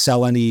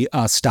sell any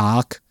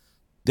stock.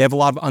 They have a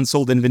lot of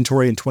unsold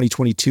inventory. In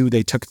 2022,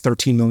 they took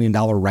 $13 million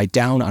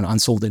write-down on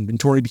unsold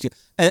inventory.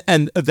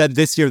 And then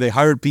this year, they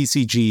hired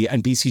BCG,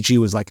 and BCG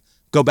was like,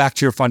 go back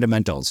to your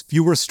fundamentals.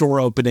 Fewer store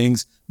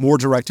openings, more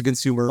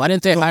direct-to-consumer. Why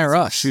didn't they hire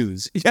us?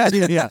 Shoes. Yeah.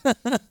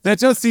 That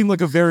does seem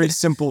like a very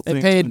simple thing.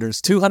 They paid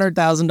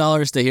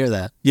 $200,000 to hear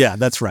that. Yeah,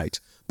 that's right.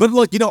 But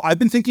look, I've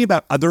been thinking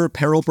about other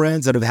apparel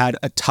brands that have had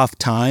a tough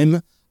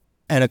time.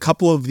 And a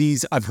couple of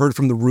these I've heard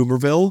from the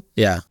Rumorville.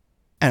 Yeah.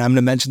 And I'm going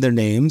to mention their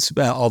names,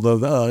 although,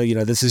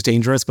 this is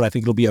dangerous, but I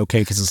think it'll be okay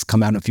because it's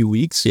come out in a few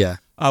weeks. Yeah.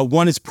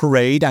 One is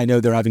Parade. I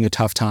know they're having a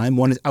tough time.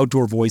 One is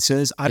Outdoor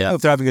Voices. I don't know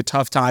if they're having a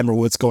tough time or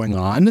what's going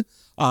on.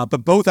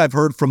 But both I've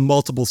heard from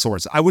multiple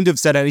sources. I wouldn't have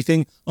said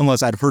anything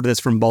unless I'd heard this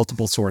from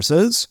multiple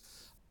sources.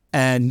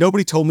 And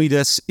nobody told me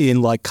this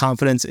in like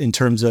confidence in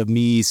terms of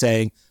me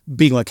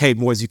being like, hey,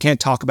 Moise, you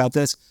can't talk about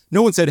this.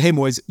 No one said, hey,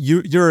 Moise,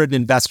 you're an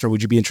investor.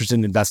 Would you be interested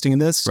in investing in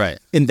this? Right.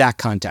 In that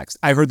context.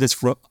 I heard this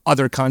from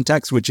other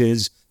contexts, which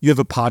is you have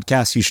a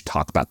podcast, you should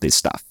talk about this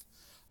stuff.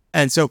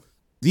 And so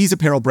these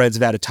apparel brands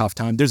have had a tough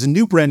time. There's a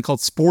new brand called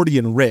Sporty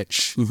and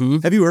Rich. Mm-hmm.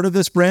 Have you heard of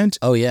this brand?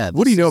 Oh, yeah.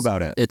 What do you know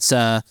about it? It's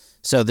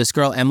so this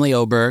girl, Emily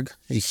Oberg,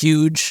 a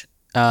huge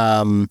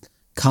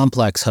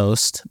Complex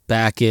host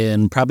back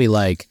in probably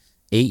like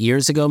 8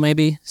 years ago,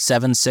 maybe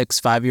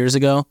 5 years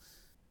ago.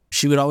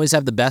 She would always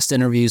have the best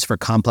interviews for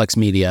Complex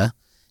Media.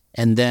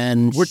 And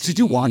then did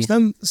you watch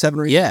them 7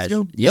 or 8 years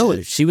ago?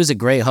 Yeah, she was a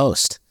great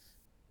host.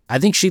 I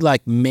think she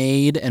like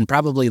made and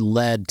probably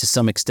led to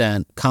some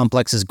extent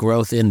Complex's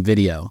growth in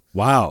video.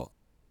 Wow.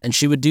 And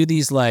she would do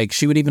these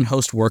she would even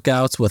host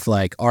workouts with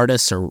like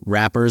artists or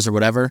rappers or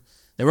whatever.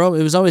 It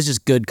was always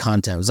just good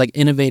content. It was like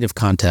innovative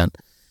content.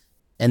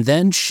 And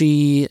then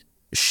she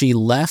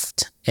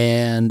left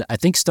and I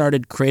think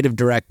started creative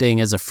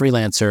directing as a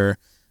freelancer,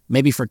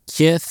 maybe for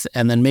Kith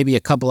and then maybe a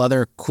couple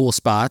other cool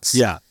spots.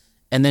 Yeah.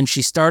 And then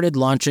she started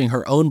launching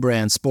her own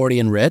brand, Sporty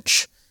and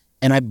Rich.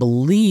 And I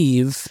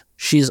believe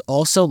she's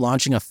also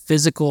launching a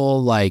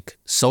physical like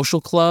social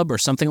club or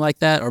something like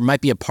that, or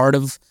might be a part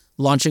of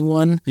launching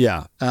one.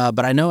 Yeah.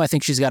 But I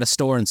think she's got a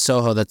store in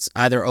Soho that's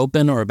either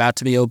open or about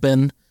to be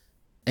open.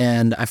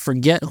 And I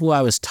forget who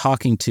I was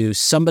talking to.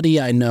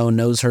 Somebody I know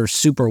knows her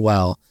super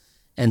well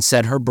and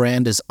said her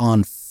brand is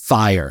on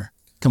fire,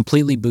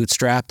 completely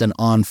bootstrapped and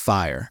on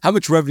fire. How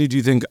much revenue do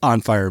you think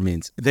on fire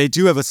means? They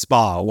do have a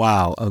spa.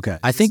 Wow. Okay.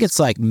 I think it's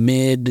like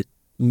mid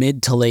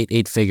to late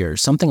 8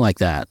 figures, something like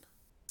that.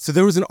 So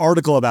there was an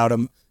article about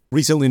them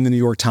recently in the New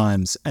York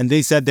Times, and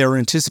they said they were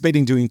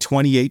anticipating doing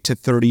 $28 to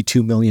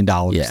 $32 million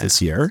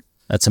this year.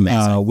 That's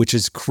amazing. Which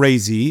is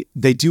crazy.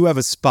 They do have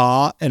a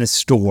spa and a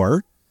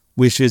store,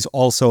 which is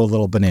also a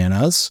little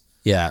bananas.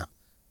 Yeah.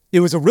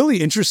 It was a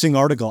really interesting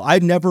article.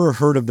 I'd never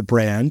heard of the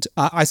brand.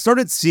 I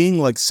started seeing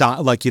what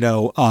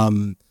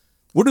are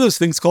those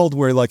things called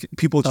where like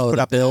people just put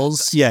up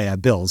bills? Yeah,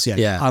 bills.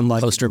 Yeah. On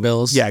like poster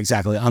bills. Yeah,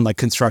 exactly. On like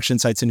construction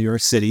sites in New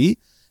York City.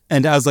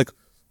 And I was like,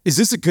 is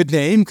this a good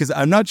name? Because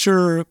I'm not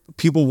sure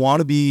people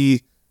want to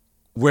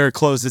wear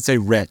clothes that say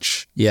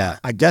rich. Yeah.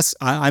 I guess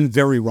I'm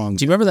very wrong.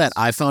 Do you remember that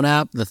iPhone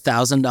app, the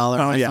 $1,000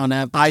 iPhone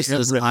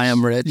app? I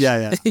am rich.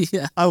 Yeah.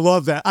 Yeah. I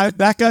love that.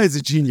 That guy is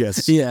a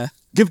genius. Yeah.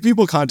 Give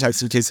people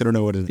context in case they don't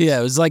know what it is. Yeah,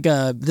 it was like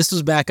this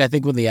was back, I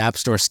think, when the App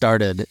Store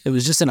started. It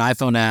was just an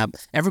iPhone app.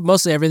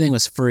 Mostly everything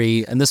was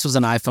free, and this was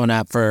an iPhone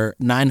app for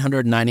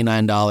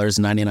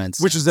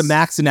 $999.99. Which is the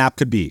max an app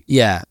could be.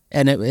 Yeah,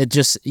 and you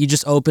just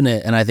open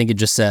it, and I think it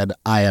just said,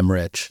 I am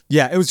rich.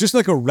 Yeah, it was just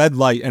like a red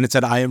light, and it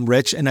said, I am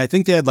rich, and I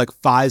think they had like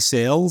 5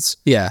 sales.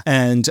 Yeah.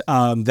 And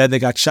then they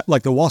got shut.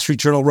 Like the Wall Street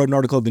Journal wrote an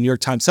article, the New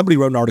York Times, somebody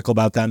wrote an article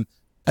about them.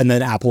 And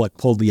then Apple like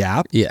pulled the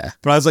app. Yeah.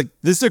 But I was like,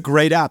 this is a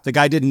great app. The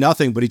guy did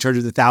nothing, but he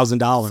charged $1,000.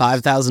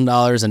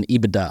 $5,000 in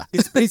EBITDA.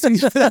 It's basically,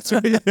 that's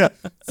right. Yeah.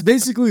 It's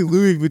basically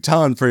Louis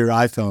Vuitton for your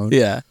iPhone.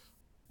 Yeah.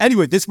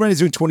 Anyway, this brand is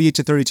doing 28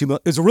 to 32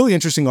 million. It was a really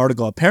interesting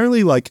article.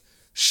 Apparently, like,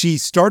 she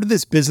started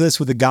this business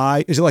with a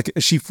guy.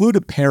 She flew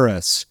to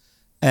Paris,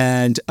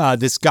 and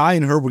this guy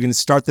and her were going to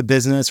start the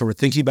business, or were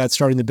thinking about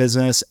starting the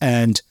business.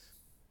 And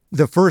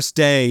the first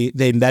day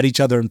they met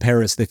each other in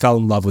Paris, they fell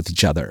in love with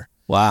each other.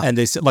 Wow. And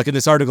they said, like in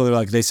this article,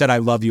 they said, I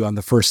love you on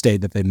the first day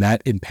that they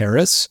met in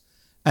Paris.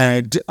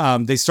 And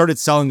they started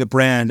selling the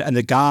brand. And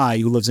the guy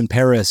who lives in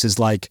Paris is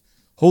like,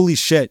 holy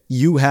shit,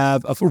 you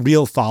have a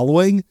real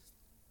following.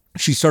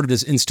 She started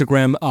this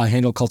Instagram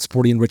handle called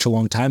Sporty and Rich a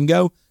long time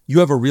ago. You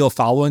have a real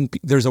following.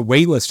 There's a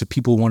wait list of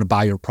people who want to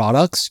buy your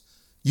products.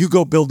 You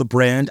go build a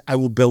brand. I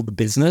will build the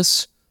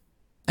business.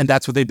 And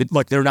that's what they've been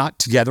like. They're not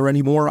together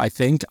anymore, I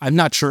think. I'm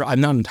not sure.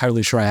 I'm not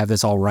entirely sure I have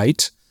this all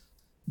right.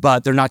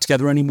 But they're not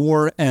together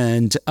anymore.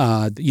 And,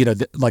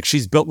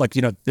 she's built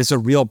this is a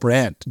real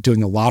brand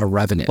doing a lot of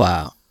revenue.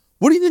 Wow.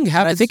 What do you think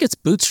happened? I think it's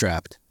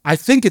bootstrapped. I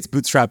think it's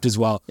bootstrapped as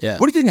well. Yeah.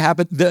 What do you think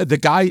happened? The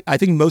guy, I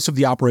think most of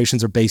the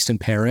operations are based in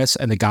Paris.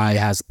 And the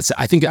guy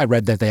I think I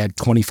read that they had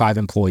 25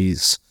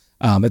 employees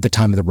at the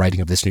time of the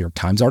writing of this New York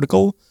Times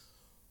article.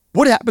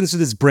 What happens to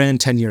this brand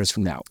 10 years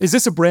from now? Is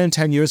this a brand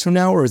 10 years from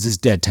now, or is this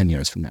dead 10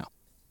 years from now?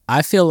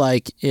 I feel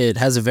like it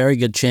has a very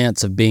good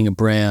chance of being a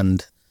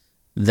brand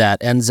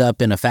that ends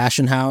up in a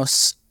fashion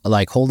house,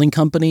 like holding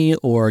company,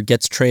 or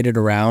gets traded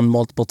around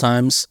multiple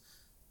times.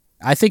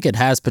 I think it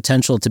has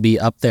potential to be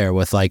up there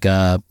with like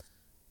a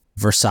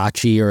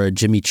Versace or a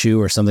Jimmy Choo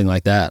or something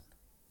like that.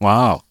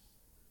 Wow.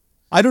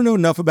 I don't know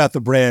enough about the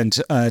brand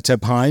to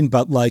opine,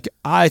 but like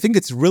I think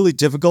it's really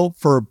difficult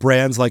for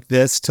brands like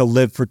this to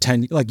live for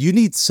 10 years. Like you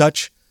need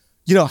such,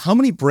 how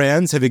many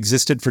brands have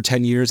existed for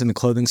 10 years in the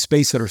clothing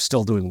space that are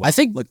still doing well? I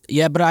think,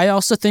 but I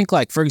also think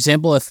like, for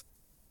example, if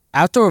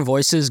Outdoor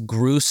Voices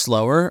grew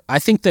slower, I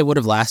think they would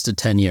have lasted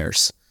 10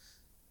 years.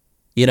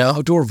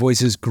 Outdoor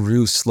Voices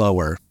grew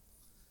slower.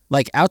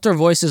 Like Outdoor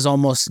Voices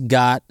almost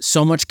got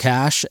so much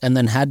cash and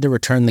then had to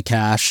return the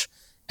cash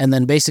and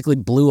then basically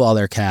blew all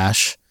their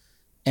cash.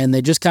 And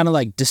they just kind of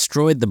like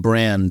destroyed the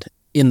brand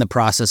in the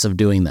process of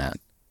doing that.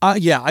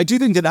 Yeah, I do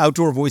think that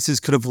Outdoor Voices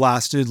could have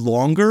lasted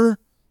longer.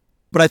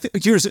 But I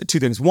think here's 2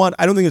 things. One,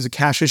 I don't think it was a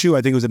cash issue.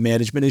 I think it was a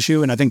management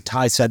issue. And I think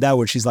Ty said that,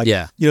 where she's like,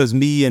 it's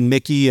me and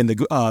Mickey and the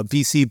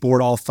VC board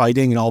all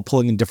fighting and all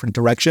pulling in different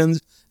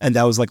directions. And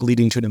that was like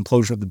leading to an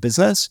implosion of the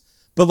business.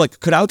 But like,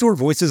 could Outdoor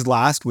Voices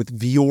last with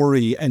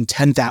Viore and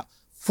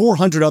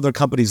 400 other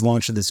companies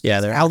launched this? Yeah,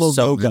 there are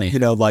so many.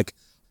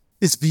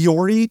 Is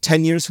Viore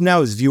 10 years from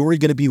now, is Viore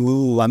going to be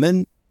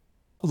Lululemon?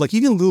 Like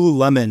even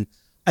Lululemon,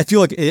 I feel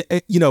like,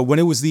 when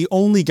it was the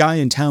only guy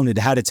in town, it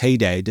had its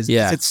heyday. Is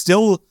it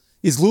still...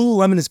 Is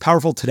Lululemon as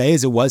powerful today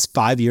as it was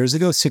 5 years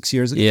ago, 6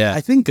 years ago? Yeah,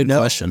 I think good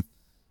question.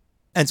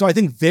 And so I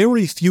think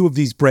very few of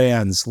these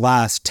brands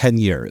last 10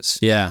 years.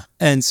 Yeah.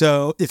 And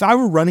so if I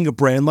were running a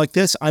brand like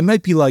this, I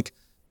might be like,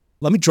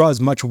 let me draw as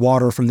much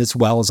water from this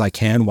well as I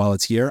can while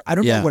it's here. I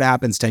don't know what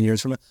happens 10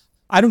 years from now.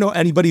 I don't know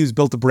anybody who's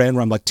built a brand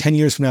where I'm like, 10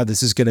 years from now,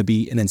 this is going to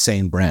be an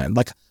insane brand.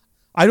 Like,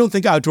 I don't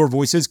think Outdoor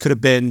Voices could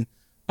have been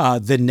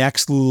the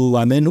next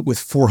Lululemon with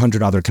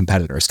 400 other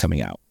competitors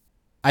coming out.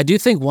 I do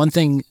think one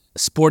thing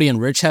Sporty and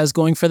Rich has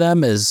going for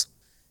them is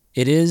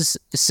it is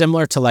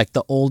similar to like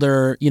the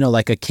older,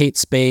 like a Kate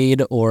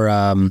Spade or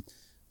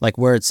like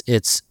where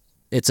it's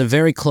a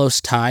very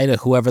close tie to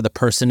whoever the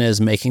person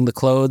is making the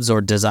clothes or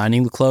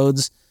designing the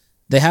clothes.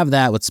 They have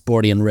that with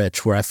Sporty and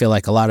Rich, where I feel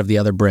like a lot of the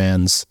other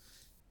brands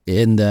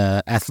in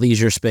the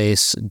athleisure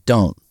space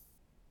don't.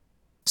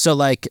 So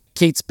like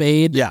Kate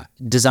Spade,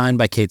 designed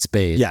by Kate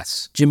Spade.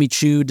 Yes. Jimmy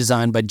Choo,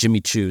 designed by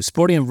Jimmy Choo.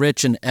 Sporty and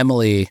Rich and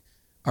Emily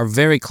are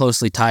very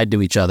closely tied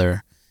to each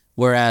other.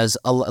 Whereas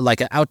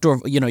like an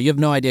outdoor, you have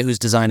no idea who's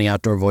designing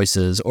Outdoor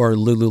Voices or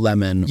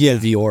Lululemon or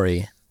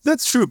Viore.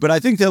 That's true. But I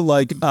think that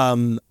like,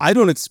 I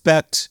don't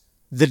expect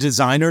the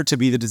designer to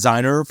be the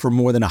designer for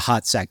more than a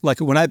hot sec. Like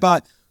when I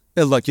bought,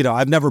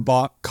 I've never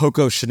bought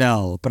Coco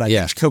Chanel, but I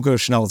think Coco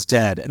Chanel's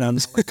dead. And I'm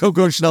like,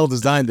 Coco Chanel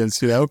designed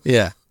this,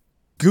 Yeah.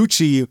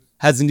 Gucci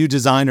has a new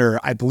designer,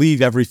 I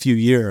believe, every few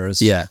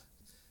years. Yeah.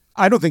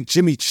 I don't think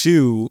Jimmy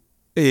Choo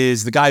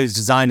is the guy who's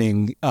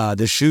designing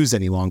the shoes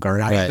any longer.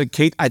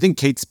 And I think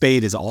Kate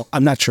Spade is all.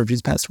 I'm not sure if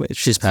she's passed away.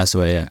 She's passed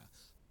away, yeah.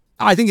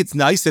 I think it's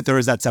nice that there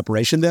is that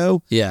separation,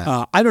 though.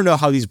 Yeah. I don't know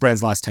how these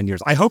brands last 10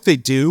 years. I hope they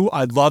do.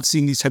 I'd love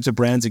seeing these types of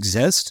brands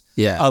exist.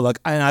 Yeah.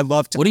 And I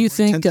love to. What do you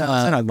think?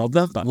 I love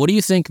them. But. What do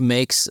you think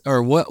makes,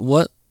 or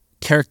what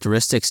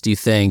characteristics do you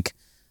think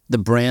the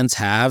brands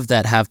have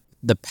that have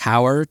the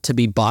power to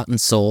be bought and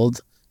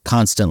sold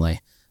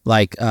constantly,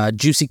 like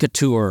Juicy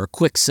Couture,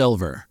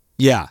 Quicksilver.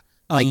 Yeah.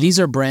 Like these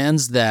are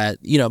brands that,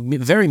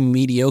 very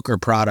mediocre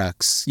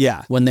products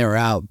when they were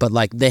out, but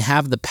like they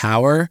have the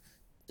power.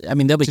 I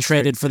mean, they'll be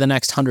traded for the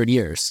next 100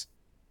 years.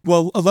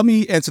 Well, let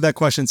me answer that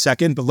question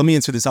second, but let me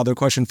answer this other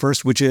question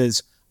first, which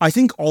is, I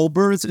think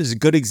Allbirds is a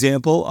good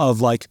example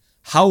of like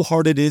how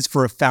hard it is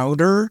for a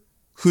founder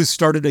who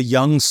started a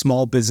young,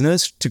 small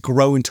business to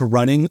grow into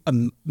running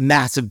a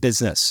massive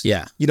business.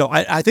 Yeah.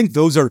 I think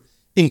those are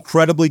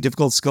incredibly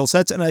difficult skill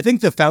sets. And I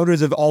think the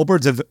founders of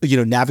Allbirds have,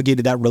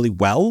 navigated that really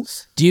well.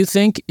 Do you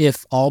think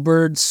if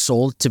Allbirds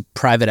sold to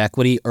private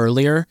equity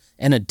earlier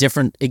and a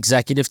different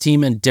executive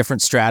team and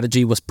different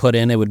strategy was put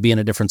in, it would be in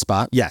a different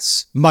spot?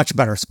 Yes. Much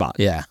better spot.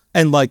 Yeah.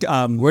 And like,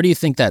 where do you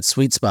think that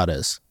sweet spot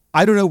is?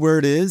 I don't know where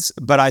it is,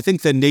 but I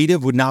think the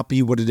native would not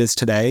be what it is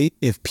today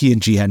if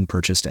P&G hadn't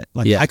purchased it.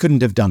 Like, I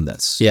couldn't have done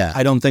this. Yeah.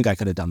 I don't think I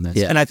could have done this.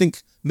 Yeah. And I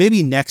think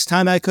maybe next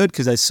time I could,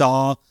 because I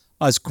saw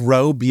us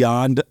grow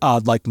beyond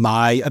like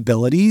my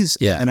abilities.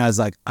 Yeah. And I was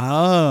like,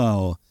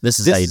 oh, this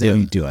is how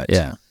you do it.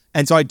 Yeah.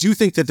 And so I do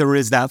think that there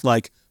is that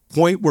like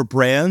point where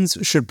brands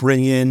should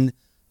bring in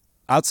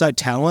outside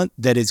talent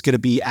that is going to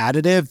be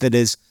additive, that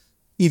is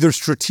either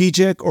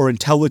strategic or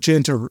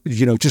intelligent or,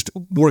 just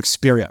more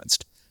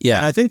experienced. Yeah.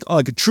 And I think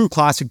like a True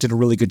Classic did a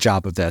really good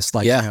job of this.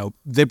 Like,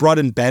 they brought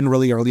in Ben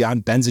really early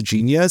on. Ben's a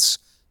genius.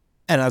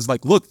 And I was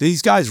like, look,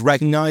 these guys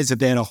recognize that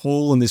they had a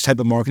hole in this type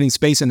of marketing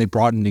space and they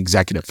brought in an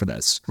executive for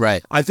this.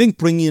 Right. I think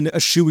bringing in a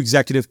shoe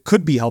executive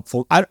could be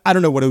helpful. I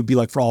don't know what it would be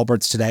like for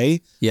Allbirds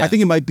today. Yeah. I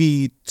think it might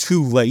be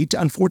too late,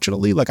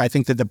 unfortunately. Like, I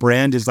think that the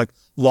brand is like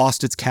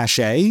lost its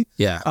cachet.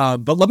 Yeah.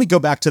 But let me go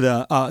back to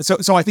the,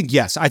 so I think,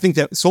 yes, I think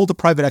that sold to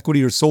private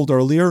equity or sold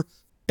earlier,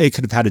 it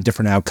could have had a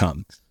different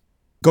outcome.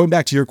 Going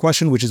back to your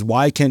question, which is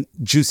why can't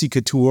Juicy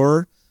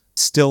Couture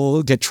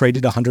still get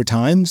traded 100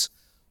 times?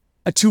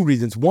 Two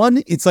reasons.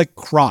 One, it's like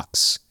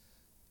Crocs.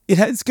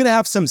 It's going to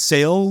have some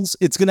sales.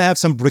 It's going to have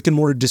some brick and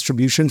mortar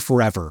distribution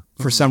forever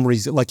for some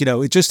reason. Like,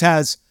 it just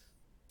has.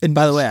 And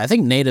by the way, I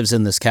think Native's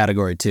in this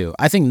category too.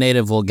 I think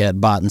Native will get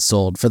bought and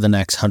sold for the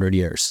next 100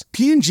 years.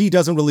 P&G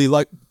doesn't really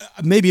like,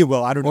 maybe it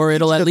will. I don't know. Or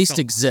it'll at least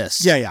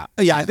exist. Yeah.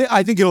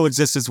 I think it'll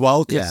exist as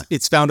well. Yeah.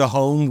 It's found a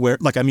home where,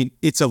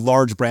 it's a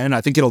large brand.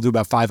 I think it'll do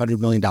about $500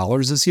 million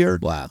this year.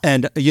 Wow.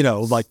 And,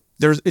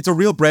 it's a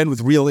real brand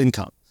with real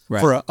income. Right.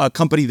 For a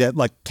company that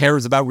like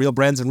cares about real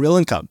brands and real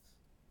income.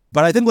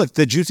 But I think like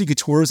the Juicy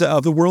Coutures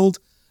of the world,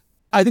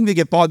 I think they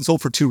get bought and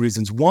sold for two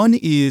reasons. One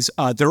is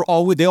they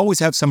always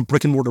have some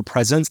brick and mortar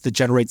presence that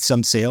generates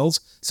some sales.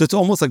 So it's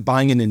almost like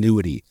buying an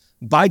annuity.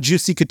 Buy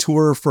Juicy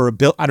Couture for $1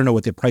 billion. I don't know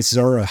what the prices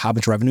are or how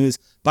much revenue is.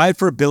 Buy it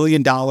for $1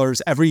 billion.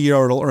 Every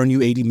year it'll earn you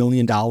 $80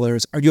 million.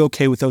 Are you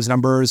okay with those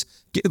numbers?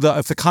 If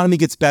the economy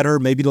gets better,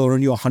 maybe it'll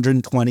earn you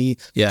 120.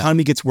 If the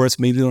economy gets worse,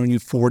 maybe it'll earn you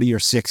 40 or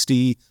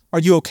 60. Are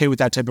you okay with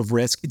that type of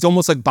risk? It's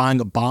almost like buying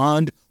a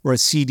bond or a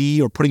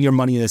CD or putting your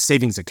money in a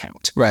savings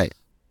account. Right.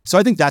 So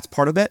I think that's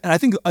part of it. And I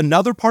think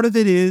another part of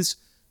it is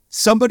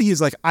somebody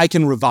is like, I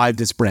can revive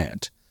this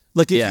brand.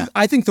 Like,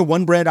 I think the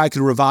one brand I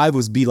could revive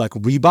was be like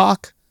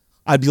Reebok.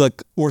 I'd be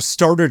like, or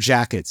Starter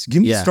Jackets.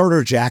 Give me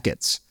Starter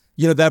Jackets.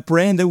 That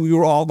brand that we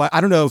were all like, I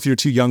don't know if you're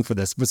too young for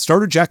this, but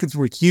Starter Jackets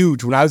were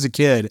huge when I was a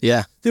kid.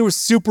 Yeah. They were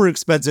super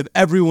expensive.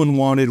 Everyone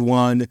wanted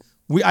one.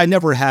 I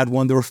never had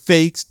one. They were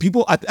fakes.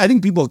 I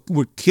think people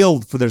were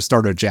killed for their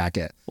starter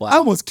jacket. Wow. I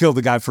almost killed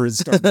a guy for his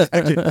starter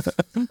jacket.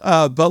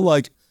 But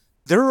like,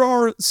 there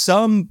are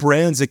some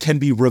brands that can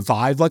be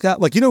revived like that.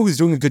 Like, who's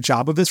doing a good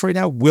job of this right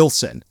now?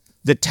 Wilson,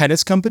 the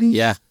tennis company.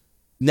 Yeah.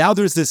 Now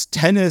there's this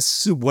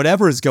tennis,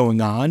 whatever is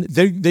going on.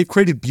 They've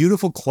created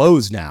beautiful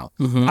clothes now.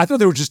 Mm-hmm. I thought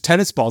they were just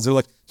tennis balls. They're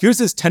like, here's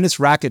this tennis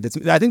racket.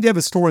 I think they have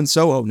a store in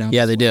Soho now.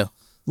 Yeah, they do.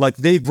 Like,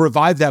 they've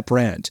revived that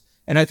brand.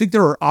 And I think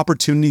there are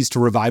opportunities to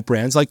revive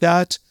brands like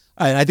that.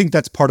 And I think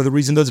that's part of the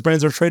reason those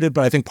brands are traded.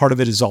 But I think part of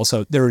it is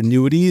also their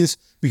annuities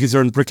because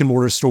they're in brick and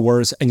mortar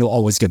stores and you'll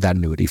always get that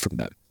annuity from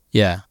them.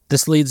 Yeah.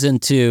 This leads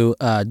into,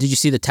 did you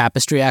see the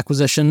Tapestry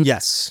acquisition?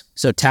 Yes.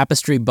 So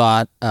Tapestry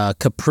bought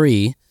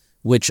Capri,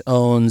 which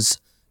owns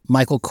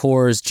Michael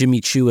Kors,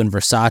 Jimmy Choo, and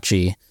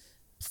Versace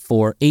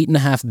for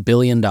 $8.5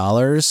 billion.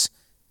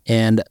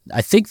 And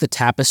I think the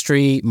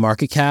Tapestry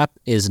market cap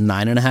is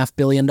 $9.5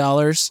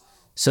 billion.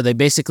 So they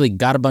basically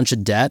got a bunch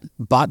of debt,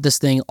 bought this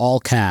thing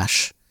all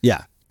cash.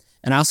 Yeah.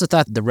 And I also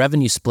thought the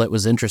revenue split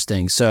was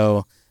interesting.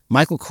 So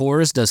Michael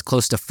Kors does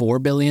close to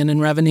 $4 billion in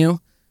revenue.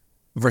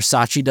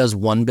 Versace does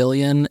 $1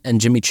 billion,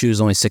 and Jimmy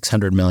Choo's only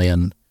 $600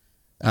 million.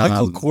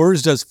 Michael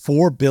Kors does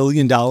 $4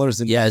 billion.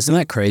 Yeah, isn't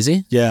that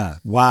crazy? Yeah.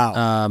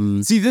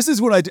 Wow. See, this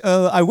is what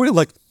I wear.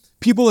 Like,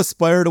 people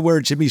aspire to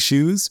wear Jimmy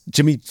shoes.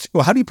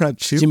 How do you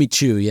pronounce Choo? Jimmy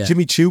Choo, yeah.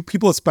 Jimmy Choo.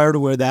 People aspire to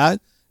wear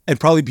that and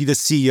probably be the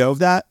CEO of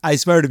that. I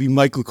aspire to be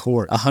Michael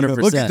Kors. 100%.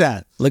 Look at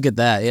that. Look at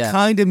that, yeah.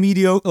 Kind of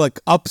mediocre, like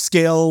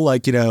upscale,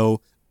 like,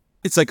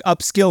 it's like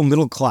upscale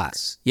middle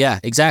class. Yeah,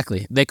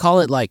 exactly. They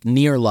call it like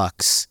near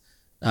luxe.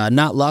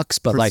 Not luxe,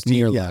 but like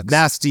near luxe.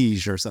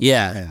 Mastige or something.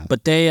 Yeah.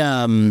 But they,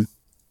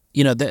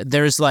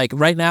 there's like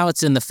right now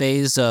it's in the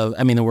phase of,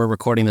 I mean, we're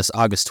recording this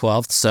August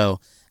 12th. So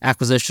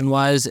acquisition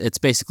wise, it's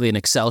basically an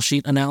Excel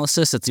sheet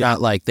analysis. It's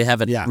not like they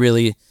haven't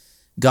really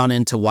gone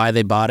into why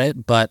they bought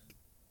it. But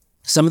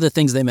some of the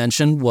things they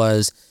mentioned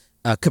was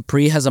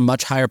Capri has a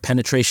much higher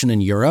penetration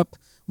in Europe,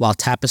 while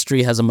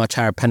Tapestry has a much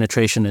higher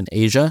penetration in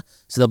Asia.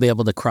 So they'll be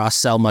able to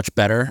cross-sell much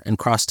better and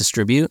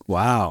cross-distribute.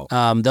 Wow.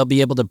 They'll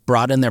be able to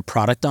broaden their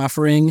product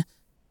offering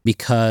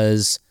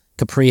because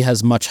Capri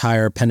has much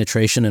higher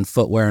penetration in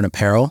footwear and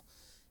apparel.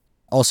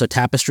 Also,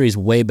 Tapestry is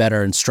way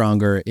better and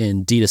stronger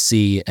in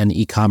D2C and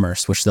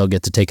e-commerce, which they'll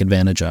get to take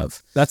advantage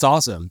of. That's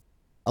awesome.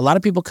 A lot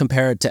of people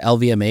compare it to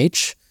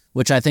LVMH,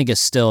 which I think is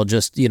still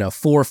just, 4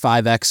 or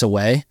 5x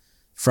away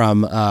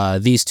from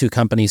these two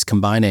companies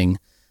combining.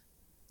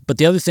 But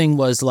the other thing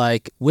was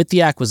like with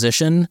the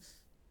acquisition,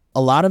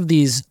 a lot of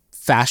these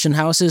fashion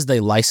houses, they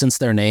license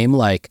their name.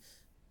 Like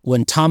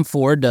when Tom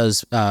Ford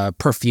does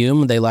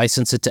perfume, they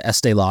license it to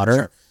Estee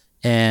Lauder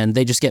and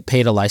they just get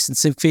paid a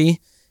licensing fee.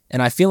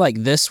 And I feel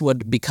like this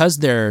would, because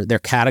their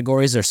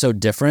categories are so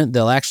different,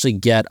 they'll actually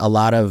get a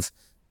lot of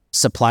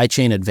supply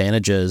chain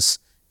advantages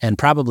and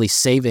probably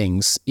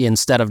savings.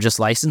 Instead of just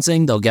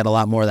licensing, they'll get a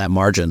lot more of that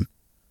margin.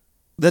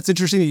 That's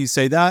interesting that you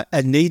say that.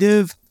 At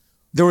Native,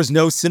 there was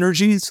no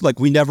synergies. Like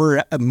we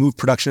never moved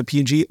production at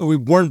P&G.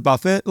 Warren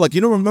Buffett, like,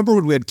 remember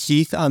when we had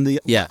Keith on the,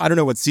 I don't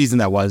know what season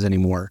that was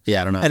anymore.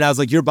 Yeah, I don't know. And I was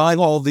like, you're buying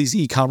all of these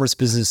e-commerce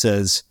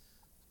businesses.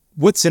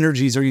 What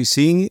synergies are you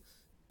seeing?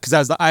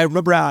 Because I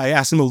remember I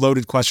asked him a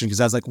loaded question because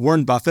I was like,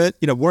 Warren Buffett,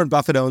 Warren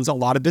Buffett owns a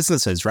lot of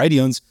businesses, right?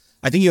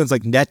 I think he owns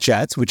like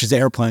NetJets, which is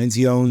airplanes.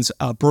 He owns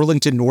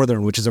Burlington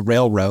Northern, which is a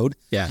railroad.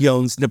 Yeah. He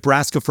owns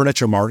Nebraska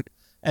Furniture Mart.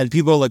 And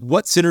people are like,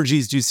 what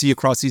synergies do you see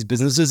across these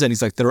businesses? And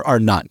he's like, there are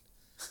none.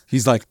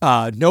 He's like,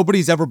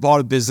 nobody's ever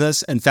bought a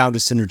business and found a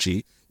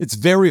synergy. It's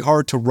very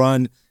hard to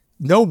run.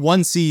 No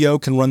one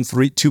CEO can run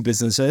two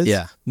businesses.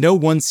 Yeah. No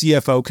one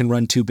CFO can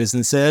run two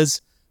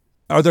businesses.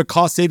 Are there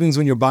cost savings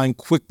when you're buying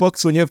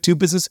QuickBooks when you have two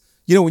businesses?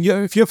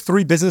 If you have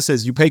three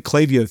businesses, you pay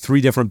Klaviyo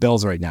 3 different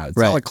bills right now. It's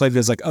not like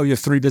Klaviyo's like, oh, you have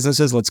 3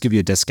 businesses, let's give you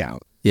a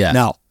discount. Yeah.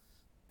 No.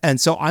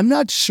 And so I'm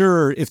not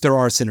sure if there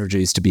are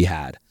synergies to be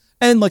had.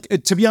 And like,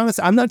 to be honest,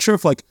 I'm not sure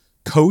if like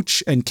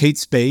Coach and Kate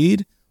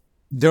Spade,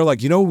 they're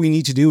like, what we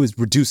need to do is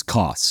reduce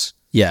costs.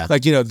 Yeah.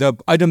 Like, the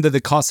item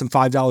that costs them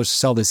 $5 to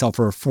sell, they sell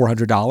for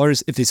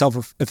 $400.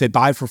 If they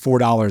buy for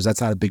 $4,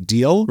 that's not a big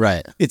deal.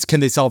 Right. It's can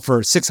they sell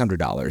for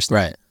 $600?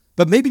 Right.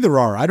 But maybe there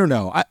are. I don't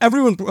know.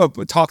 Everyone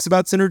talks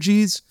about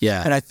synergies.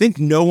 Yeah. And I think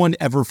no one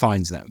ever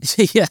finds them.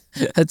 Yeah,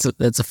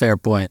 that's a fair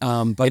point.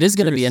 But it is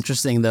going to be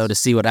interesting, though, to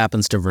see what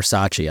happens to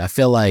Versace. I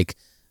feel like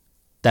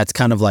that's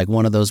kind of like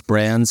one of those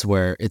brands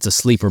where it's a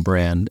sleeper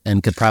brand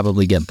and could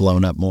probably get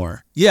blown up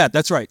more. Yeah,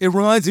 that's right. It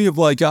reminds me of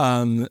like,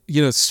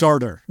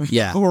 Starter.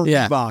 Yeah. Or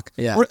yeah. Reebok.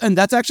 Yeah. And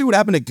that's actually what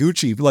happened to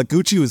Gucci. Like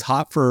Gucci was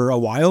hot for a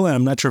while, and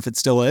I'm not sure if it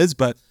still is,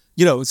 but,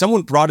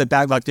 someone brought it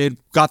back. Like they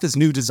got this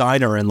new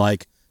designer in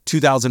like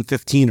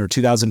 2015 or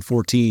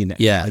 2014.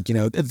 Yeah. Like,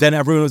 then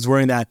everyone was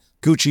wearing that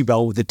Gucci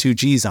belt with the 2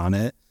 G's on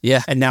it.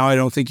 Yeah. And now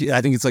I think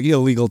it's like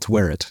illegal to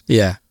wear it.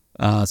 Yeah.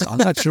 So I'm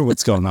not sure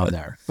what's going on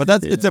there, but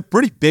it's a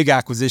pretty big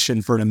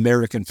acquisition for an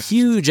American.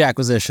 Huge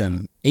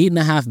acquisition,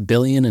 $8.5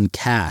 billion in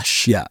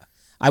cash. Yeah.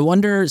 I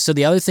wonder. So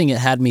the other thing it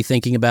had me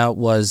thinking about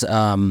was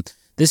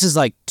this is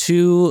like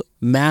 2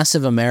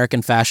 massive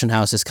American fashion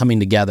houses coming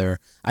together.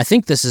 I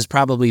think this is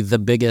probably the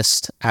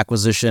biggest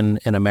acquisition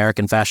in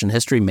American fashion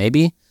history,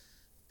 maybe.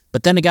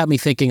 But then it got me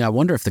thinking, I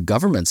wonder if the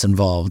government's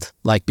involved,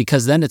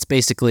 because then it's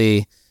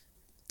basically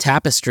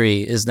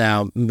Tapestry is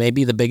now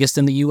maybe the biggest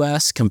in the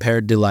U.S.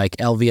 compared to like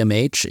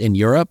LVMH in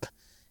Europe.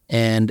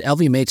 And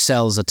LVMH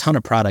sells a ton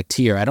of product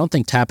here. I don't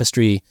think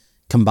Tapestry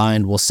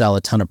combined will sell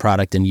a ton of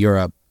product in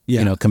Europe,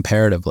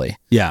 comparatively.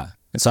 Yeah.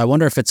 And so I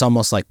wonder if it's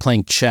almost like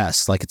playing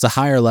chess. Like it's a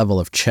higher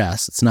level of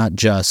chess. It's not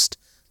just,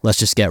 let's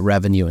just get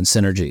revenue and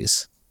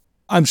synergies.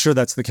 I'm sure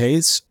that's the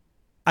case.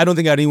 I don't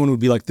think anyone would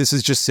be like, this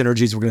is just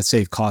synergies. We're going to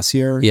save costs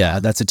here. Yeah.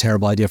 That's a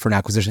terrible idea for an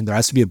acquisition. There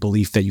has to be a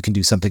belief that you can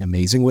do something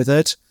amazing with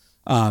it.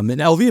 And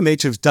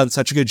LVMH has done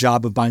such a good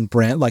job of buying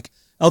brand. Like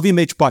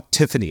LVMH bought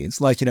Tiffany's.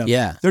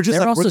 Yeah.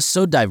 They're also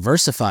so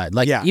diversified.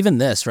 Even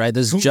this, right?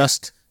 This is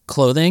just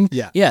clothing.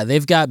 Yeah. Yeah.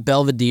 They've got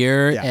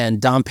Belvedere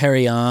and Dom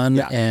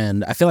Perignon.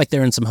 And I feel like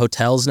they're in some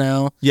hotels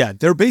now. Yeah.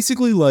 They're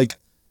basically like,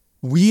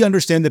 we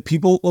understand that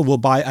people will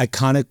buy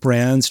iconic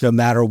brands no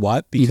matter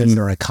what because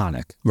they're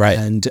iconic. Right.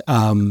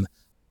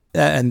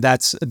 And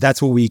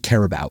that's what we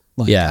care about.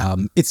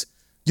 It's,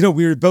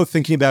 we were both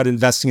thinking about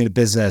investing in a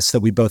business that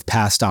we both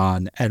passed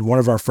on. And one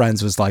of our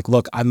friends was like,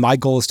 look, my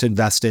goal is to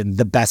invest in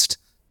the best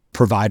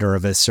provider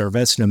of a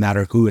service, no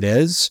matter who it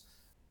is.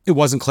 It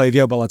wasn't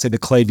Klaviyo, but let's say the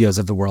Klaviyos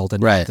of the world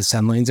and not the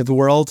Sendlanes of the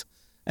world.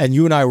 And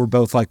you and I were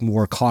both like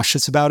more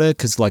cautious about it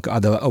because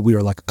we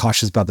were like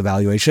cautious about the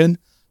valuation.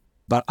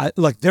 But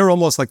they're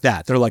almost like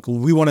that. They're like,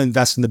 we want to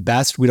invest in the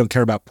best. We don't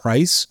care about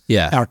price.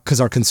 Yeah. Because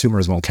our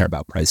consumers won't care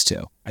about price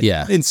too.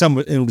 Yeah. In some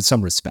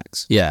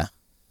respects. Yeah.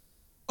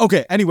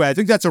 Okay, anyway, I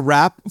think that's a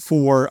wrap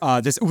for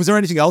this. Was there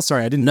anything else?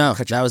 Sorry, I didn't. No,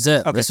 that was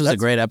it. Okay, this was a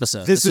great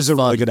episode. This is a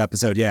really good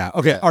episode, yeah.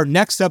 Okay, our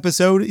next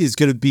episode is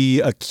going to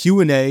be a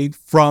Q&A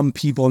from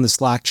people in the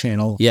Slack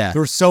channel. Yeah.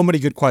 There were so many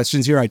good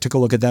questions here. I took a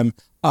look at them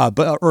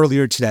but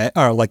earlier today,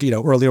 or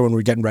earlier when we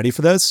were getting ready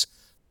for this.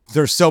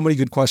 There's so many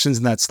good questions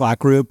in that Slack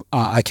group.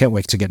 I can't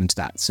wait to get into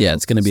that. So yeah,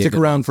 it's going to be stick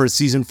around for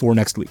season 4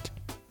 next week.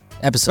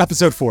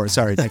 Episode 4,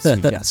 sorry, next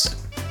week,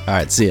 yes. All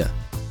right, see ya.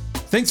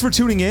 Thanks for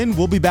tuning in.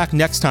 We'll be back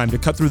next time to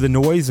cut through the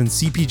noise in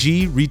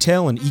CPG,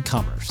 retail, and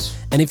e-commerce.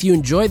 And if you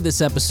enjoyed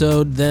this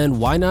episode, then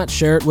why not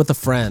share it with a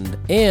friend?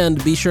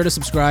 And be sure to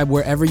subscribe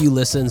wherever you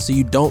listen so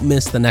you don't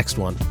miss the next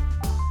one.